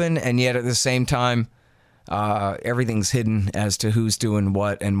proven, and yet at the same time, everything's hidden as to who's doing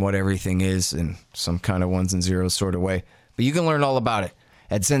what and what everything is in some kind of ones and zeros sort of way. But you can learn all about it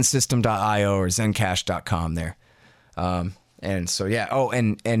at zensystem.io or zencash.com there. And so, yeah. Oh,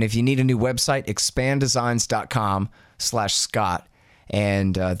 and if you need a new website, expanddesigns.com/Scott,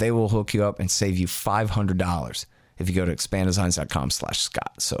 and they will hook you up and save you $500 if you go to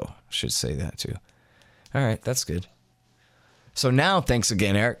expanddesigns.com/Scott. So I should say that too. All right. That's good. So now, thanks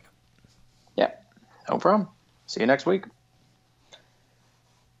again, Eric. Yeah, no problem. See you next week.